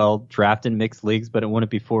may well draft in mixed leagues, but it wouldn't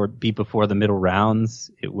be before the middle rounds.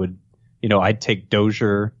 It would, I'd take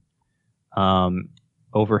Dozier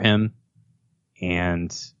over him,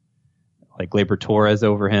 and like Gleyber Torres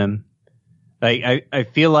over him. I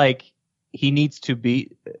feel like he needs to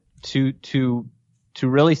be to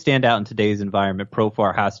really stand out in today's environment.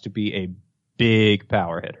 Profar has to be a big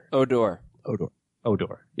power hitter. Odor.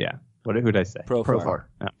 Yeah. Who did I say? Profar.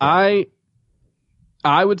 Oh,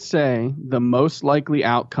 I would say the most likely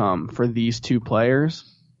outcome for these two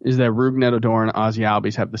players is that Rougned Odor and Ozzie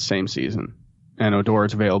Albies have the same season, and Odor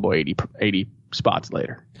is available 80 spots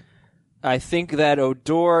later. I think that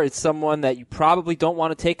Odor is someone that you probably don't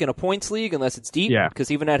want to take in a points league unless it's deep. Yeah. Because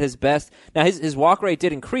even at his best, now his walk rate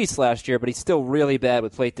did increase last year, but he's still really bad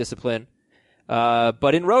with plate discipline.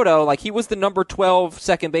 But in Roto, he was the number 12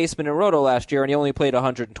 second baseman in Roto last year, and he only played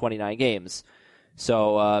 129 games.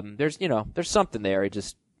 So there's something there.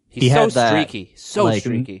 He's so streaky,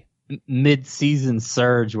 streaky. Mid-season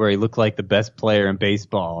surge where he looked like the best player in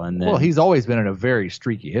baseball, and then, he's always been a very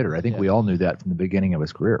streaky hitter. I think we all knew that from the beginning of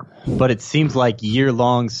his career. But it seems like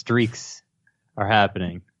year-long streaks are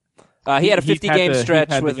happening. He had a 50-game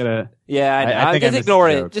stretch with. I just ignore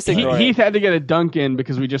it. Just ignore it. Heath had to get a dunk in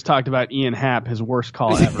because we just talked about Ian Happ, his worst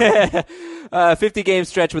call ever. 50-game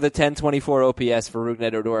stretch with a 1024 OPS for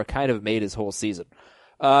Rougned Odor kind of made his whole season.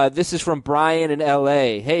 This is from Brian in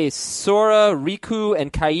L.A. Hey, Sora, Riku,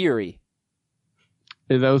 and Kairi.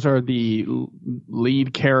 Those are the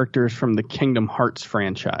lead characters from the Kingdom Hearts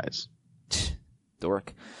franchise.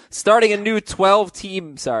 Dork. Starting a new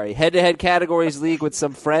 12-team, head-to-head categories league with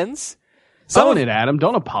some friends. Own it, Adam.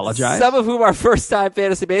 Don't apologize. Some of whom are first-time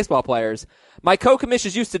fantasy baseball players. My co-commish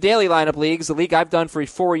is used to daily lineup leagues. The league I've done for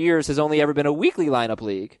 4 years has only ever been a weekly lineup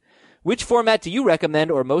league. Which format do you recommend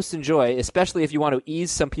or most enjoy, especially if you want to ease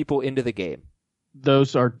some people into the game?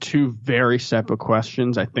 Those are two very separate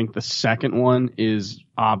questions. I think the second one is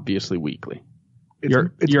obviously weekly.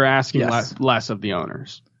 You're asking less of the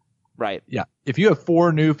owners. Right. Yeah. If you have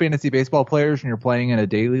 4 new fantasy baseball players and you're playing in a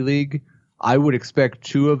daily league, I would expect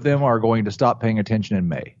 2 of them are going to stop paying attention in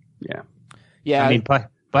May. Yeah. Yeah. I mean,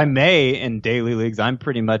 by May in daily leagues, I'm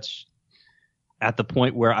pretty much at the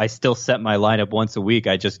point where I still set my lineup once a week.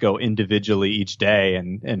 I just go individually each day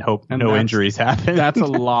and hope no injuries happen. That's a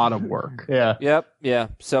lot of work. Yeah. Yep. Yeah.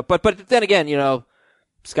 So, but then again,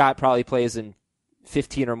 Scott probably plays in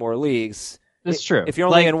 15 or more leagues. That's true. If you're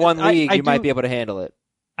only in one league, you might be able to handle it.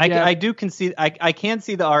 I do concede. I can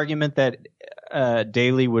see the argument that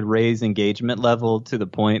daily would raise engagement level to the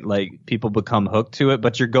point people become hooked to it,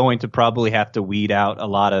 but you're going to probably have to weed out a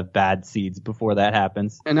lot of bad seeds before that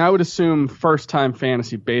happens. And I would assume first-time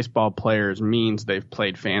fantasy baseball players means they've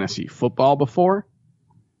played fantasy football before,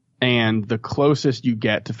 and the closest you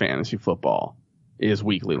get to fantasy football is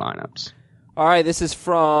weekly lineups. All right, this is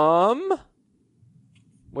from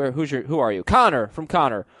who are you? Connor, from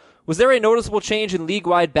Connor. Was there a noticeable change in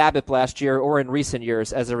league-wide BABIP last year or in recent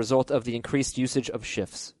years as a result of the increased usage of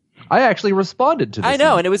shifts? I actually responded to this. I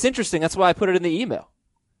know, and it was interesting. That's why I put it in the email.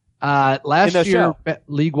 Last year,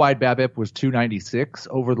 league-wide BABIP was 296.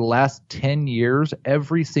 Over the last 10 years,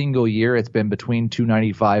 every single year, it's been between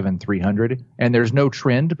 295 and 300. And there's no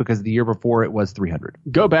trend because the year before it was 300.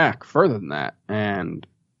 Go back further than that. And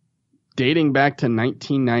dating back to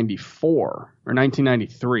 1994 or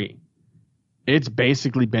 1993, it's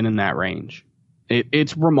basically been in that range.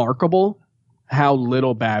 It's remarkable how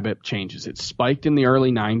little BABIP changes. It spiked in the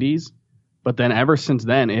early 90s, but then ever since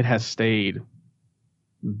then, it has stayed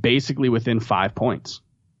basically within 5 points.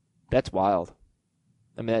 That's wild.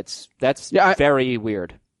 I mean, that's very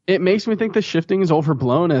weird. It makes me think the shifting is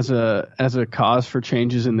overblown as a cause for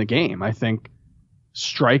changes in the game. I think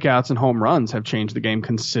strikeouts and home runs have changed the game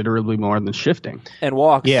considerably more than shifting. And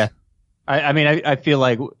walks. Yeah. I feel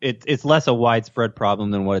like it's less a widespread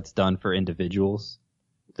problem than what it's done for individuals,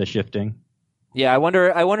 the shifting. Yeah, I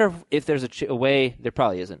wonder if there's a way, there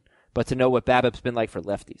probably isn't, but to know what BABIP's been like for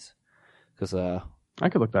lefties. Because I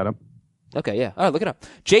could look that up. Okay, yeah. All right, look it up.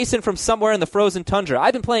 Jason from somewhere in the frozen tundra.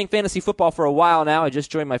 I've been playing fantasy football for a while now. I just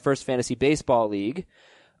joined my first fantasy baseball league.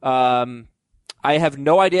 I have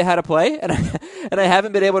no idea how to play, and I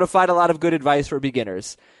haven't been able to find a lot of good advice for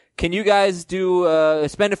beginners. Can you guys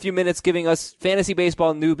spend a few minutes giving us fantasy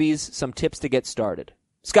baseball newbies some tips to get started?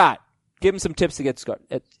 Scott, give them some tips to get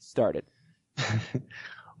started.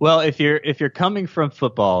 Well, if you're coming from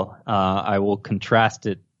football, I will contrast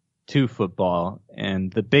it to football,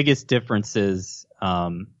 and the biggest difference is,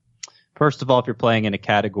 first of all, if you're playing in a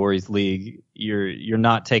categories league, you're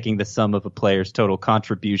not taking the sum of a player's total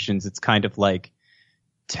contributions. It's kind of like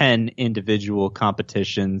 10 individual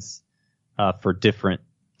competitions for different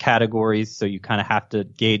categories, so you kind of have to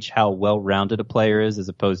gauge how well-rounded a player is as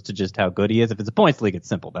opposed to just how good he is. If it's a points league, it's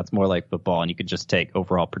simple. That's more like football, and you can just take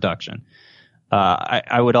overall production.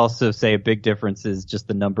 I would also say a big difference is just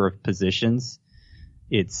the number of positions.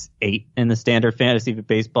 It's 8 in the standard fantasy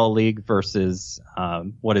baseball league versus,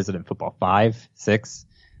 what is it in football? 5, 6.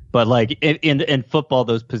 But like in football,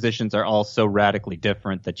 those positions are all so radically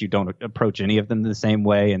different that you don't approach any of them the same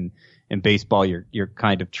way. And in baseball, you're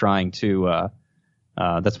kind of trying to,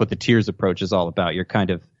 that's what the tiers approach is all about. You're kind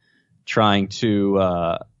of trying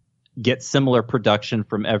to, get similar production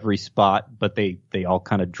from every spot, but they all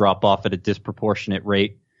kind of drop off at a disproportionate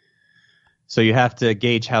rate. So you have to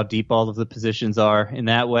gauge how deep all of the positions are in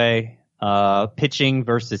that way. Pitching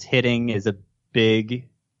versus hitting is a big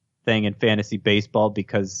thing in fantasy baseball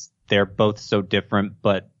because they're both so different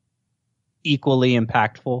but equally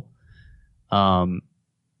impactful. And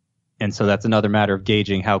so that's another matter of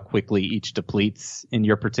gauging how quickly each depletes in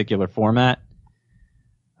your particular format.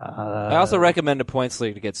 I also recommend a points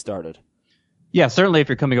league to get started. Yeah, certainly if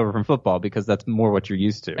you're coming over from football, because that's more what you're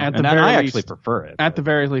used to. I actually prefer it. At the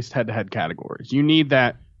very least, head-to-head categories. You need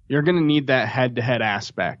that. You're going to need that head-to-head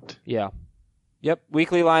aspect. Yeah. Yep.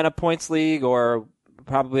 Weekly lineup points league, or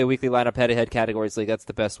probably a weekly lineup head-to-head categories league. That's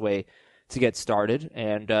the best way to get started.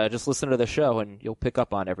 And just listen to the show, and you'll pick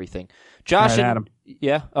up on everything. Josh, right, Adam.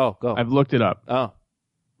 Yeah. Oh, go. I've looked it up. Oh.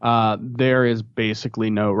 There is basically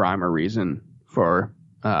no rhyme or reason for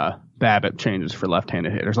BABIP changes for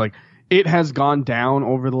left-handed hitters. Like, it has gone down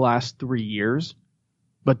over the last 3 years,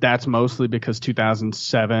 but that's mostly because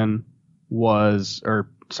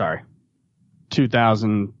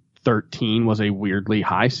 2013 was a weirdly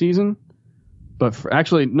high season. But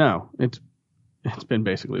it's been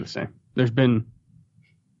basically the same. There's been,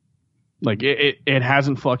 like, it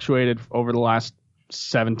hasn't fluctuated over the last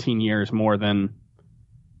 17 years more than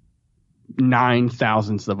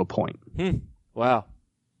 0.009 of a point. Wow.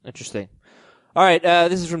 Interesting. All right,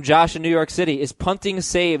 this is from Josh in New York City. Is punting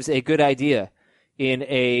saves a good idea in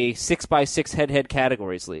a 6x6 head-to-head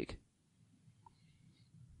categories league?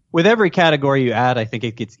 With every category you add, I think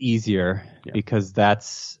it gets easier because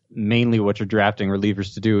that's mainly what you're drafting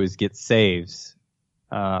relievers to do is get saves.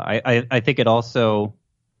 I think it also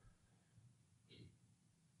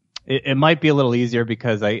it might be a little easier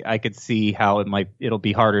because I could see how it'll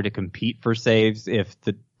be harder to compete for saves if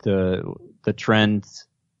the trends.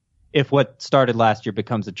 If what started last year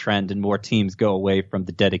becomes a trend and more teams go away from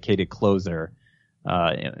the dedicated closer,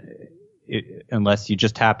 unless you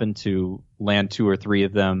just happen to land 2 or 3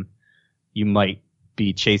 of them, you might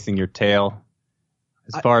be chasing your tail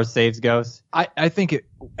as far as saves goes. I think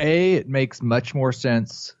it makes much more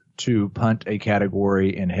sense to punt a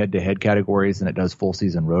category in head-to-head categories than it does full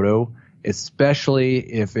season roto, especially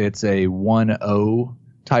if it's a 1-0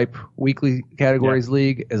 type weekly categories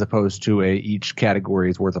league as opposed to each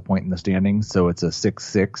category is worth a point in the standings. So it's a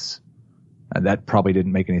 6-6. That probably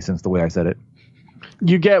didn't make any sense the way I said it.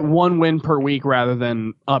 You get 1 win per week rather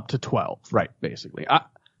than up to 12. Right. Basically.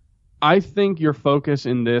 I think your focus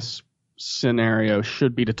in this scenario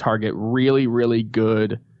should be to target really, really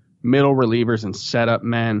good middle relievers and setup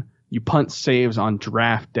men. You punt saves on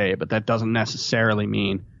draft day, but that doesn't necessarily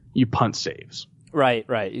mean you punt saves. Right.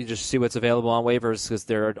 You just see what's available on waivers because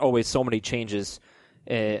there are always so many changes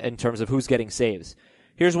in terms of who's getting saves.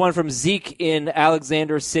 Here's one from Zeke in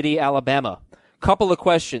Alexander City, Alabama. Couple of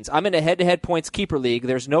questions. I'm in a head-to-head points keeper league.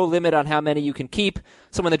 There's no limit on how many you can keep.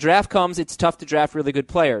 So when the draft comes, it's tough to draft really good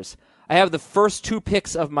players. I have the first 2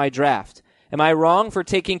 picks of my draft. Am I wrong for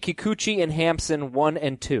taking Kikuchi and Hampson 1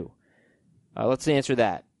 and 2? Let's answer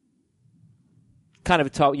that. Kind of a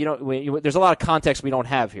tough, there's a lot of context we don't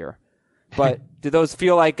have here. But do those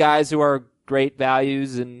feel like guys who are great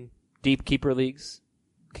values in deep keeper leagues?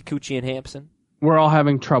 Kikuchi and Hampson? We're all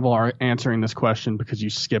having trouble answering this question because you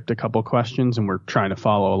skipped a couple questions and we're trying to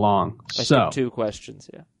follow along. I skipped 2 questions,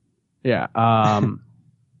 yeah. Yeah.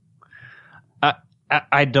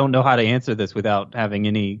 I don't know how to answer this without having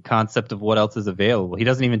any concept of what else is available. He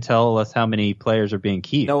doesn't even tell us how many players are being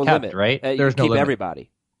kept, limit, right? There's no limit. Everybody.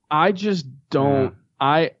 I just don't.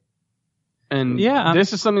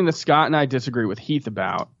 This is something that Scott and I disagree with Heath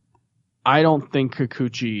about. I don't think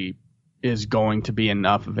Kikuchi is going to be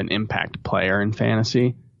enough of an impact player in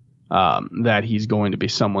fantasy that he's going to be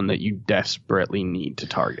someone that you desperately need to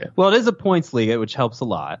target. Well, it is a points league, which helps a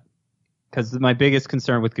lot. Because my biggest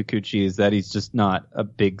concern with Kikuchi is that he's just not a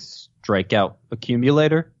big strikeout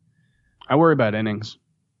accumulator. I worry about innings.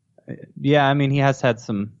 Yeah, I mean, he has had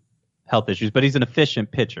some health issues, but he's an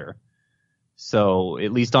efficient pitcher. So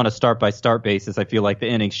at least on a start-by-start basis, I feel like the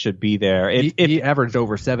innings should be there. He averaged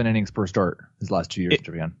over 7 innings per start his last 2 years in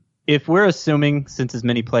Japan. If we're assuming, since as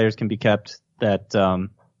many players can be kept, that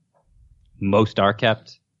most are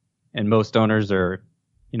kept and most owners are,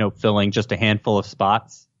 filling just a handful of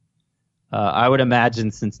spots, I would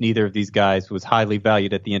imagine since neither of these guys was highly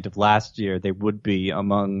valued at the end of last year, they would be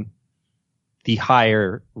among the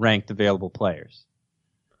higher ranked available players.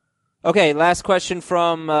 Okay, last question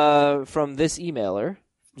from this emailer,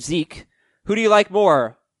 Zeke. Who do you like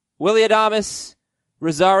more, Willy Adames,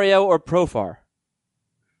 Rosario, or Profar?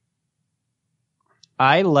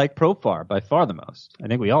 I like Profar by far the most. I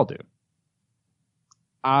think we all do.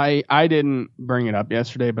 I didn't bring it up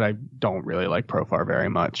yesterday, but I don't really like Profar very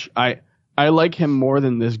much. I like him more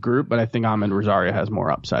than this group, but I think Ahmed Rosario has more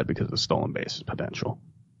upside because of stolen bases potential.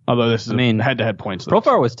 Although this is head-to-head points.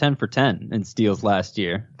 Profar was 10 for 10 in steals last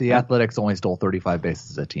year. The Athletics only stole 35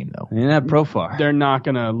 bases as a team, though. And that Profar. They're not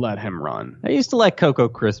going to let him run. I used to let Coco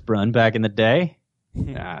Crisp run back in the day.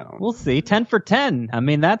 We'll see. 10 for 10. I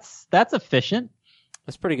mean, that's efficient.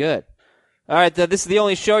 That's pretty good. All right, this is the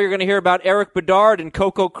only show you're going to hear about Eric Bedard and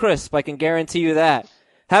Coco Crisp. I can guarantee you that.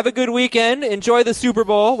 Have a good weekend. Enjoy the Super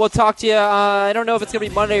Bowl. We'll talk to you, I don't know if it's going to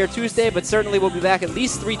be Monday or Tuesday, but certainly we'll be back at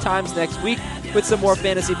least 3 times next week with some more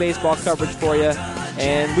fantasy baseball coverage for you.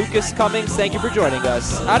 And Lucas Cummings, thank you for joining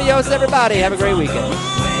us. Adios, everybody. Have a great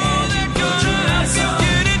weekend.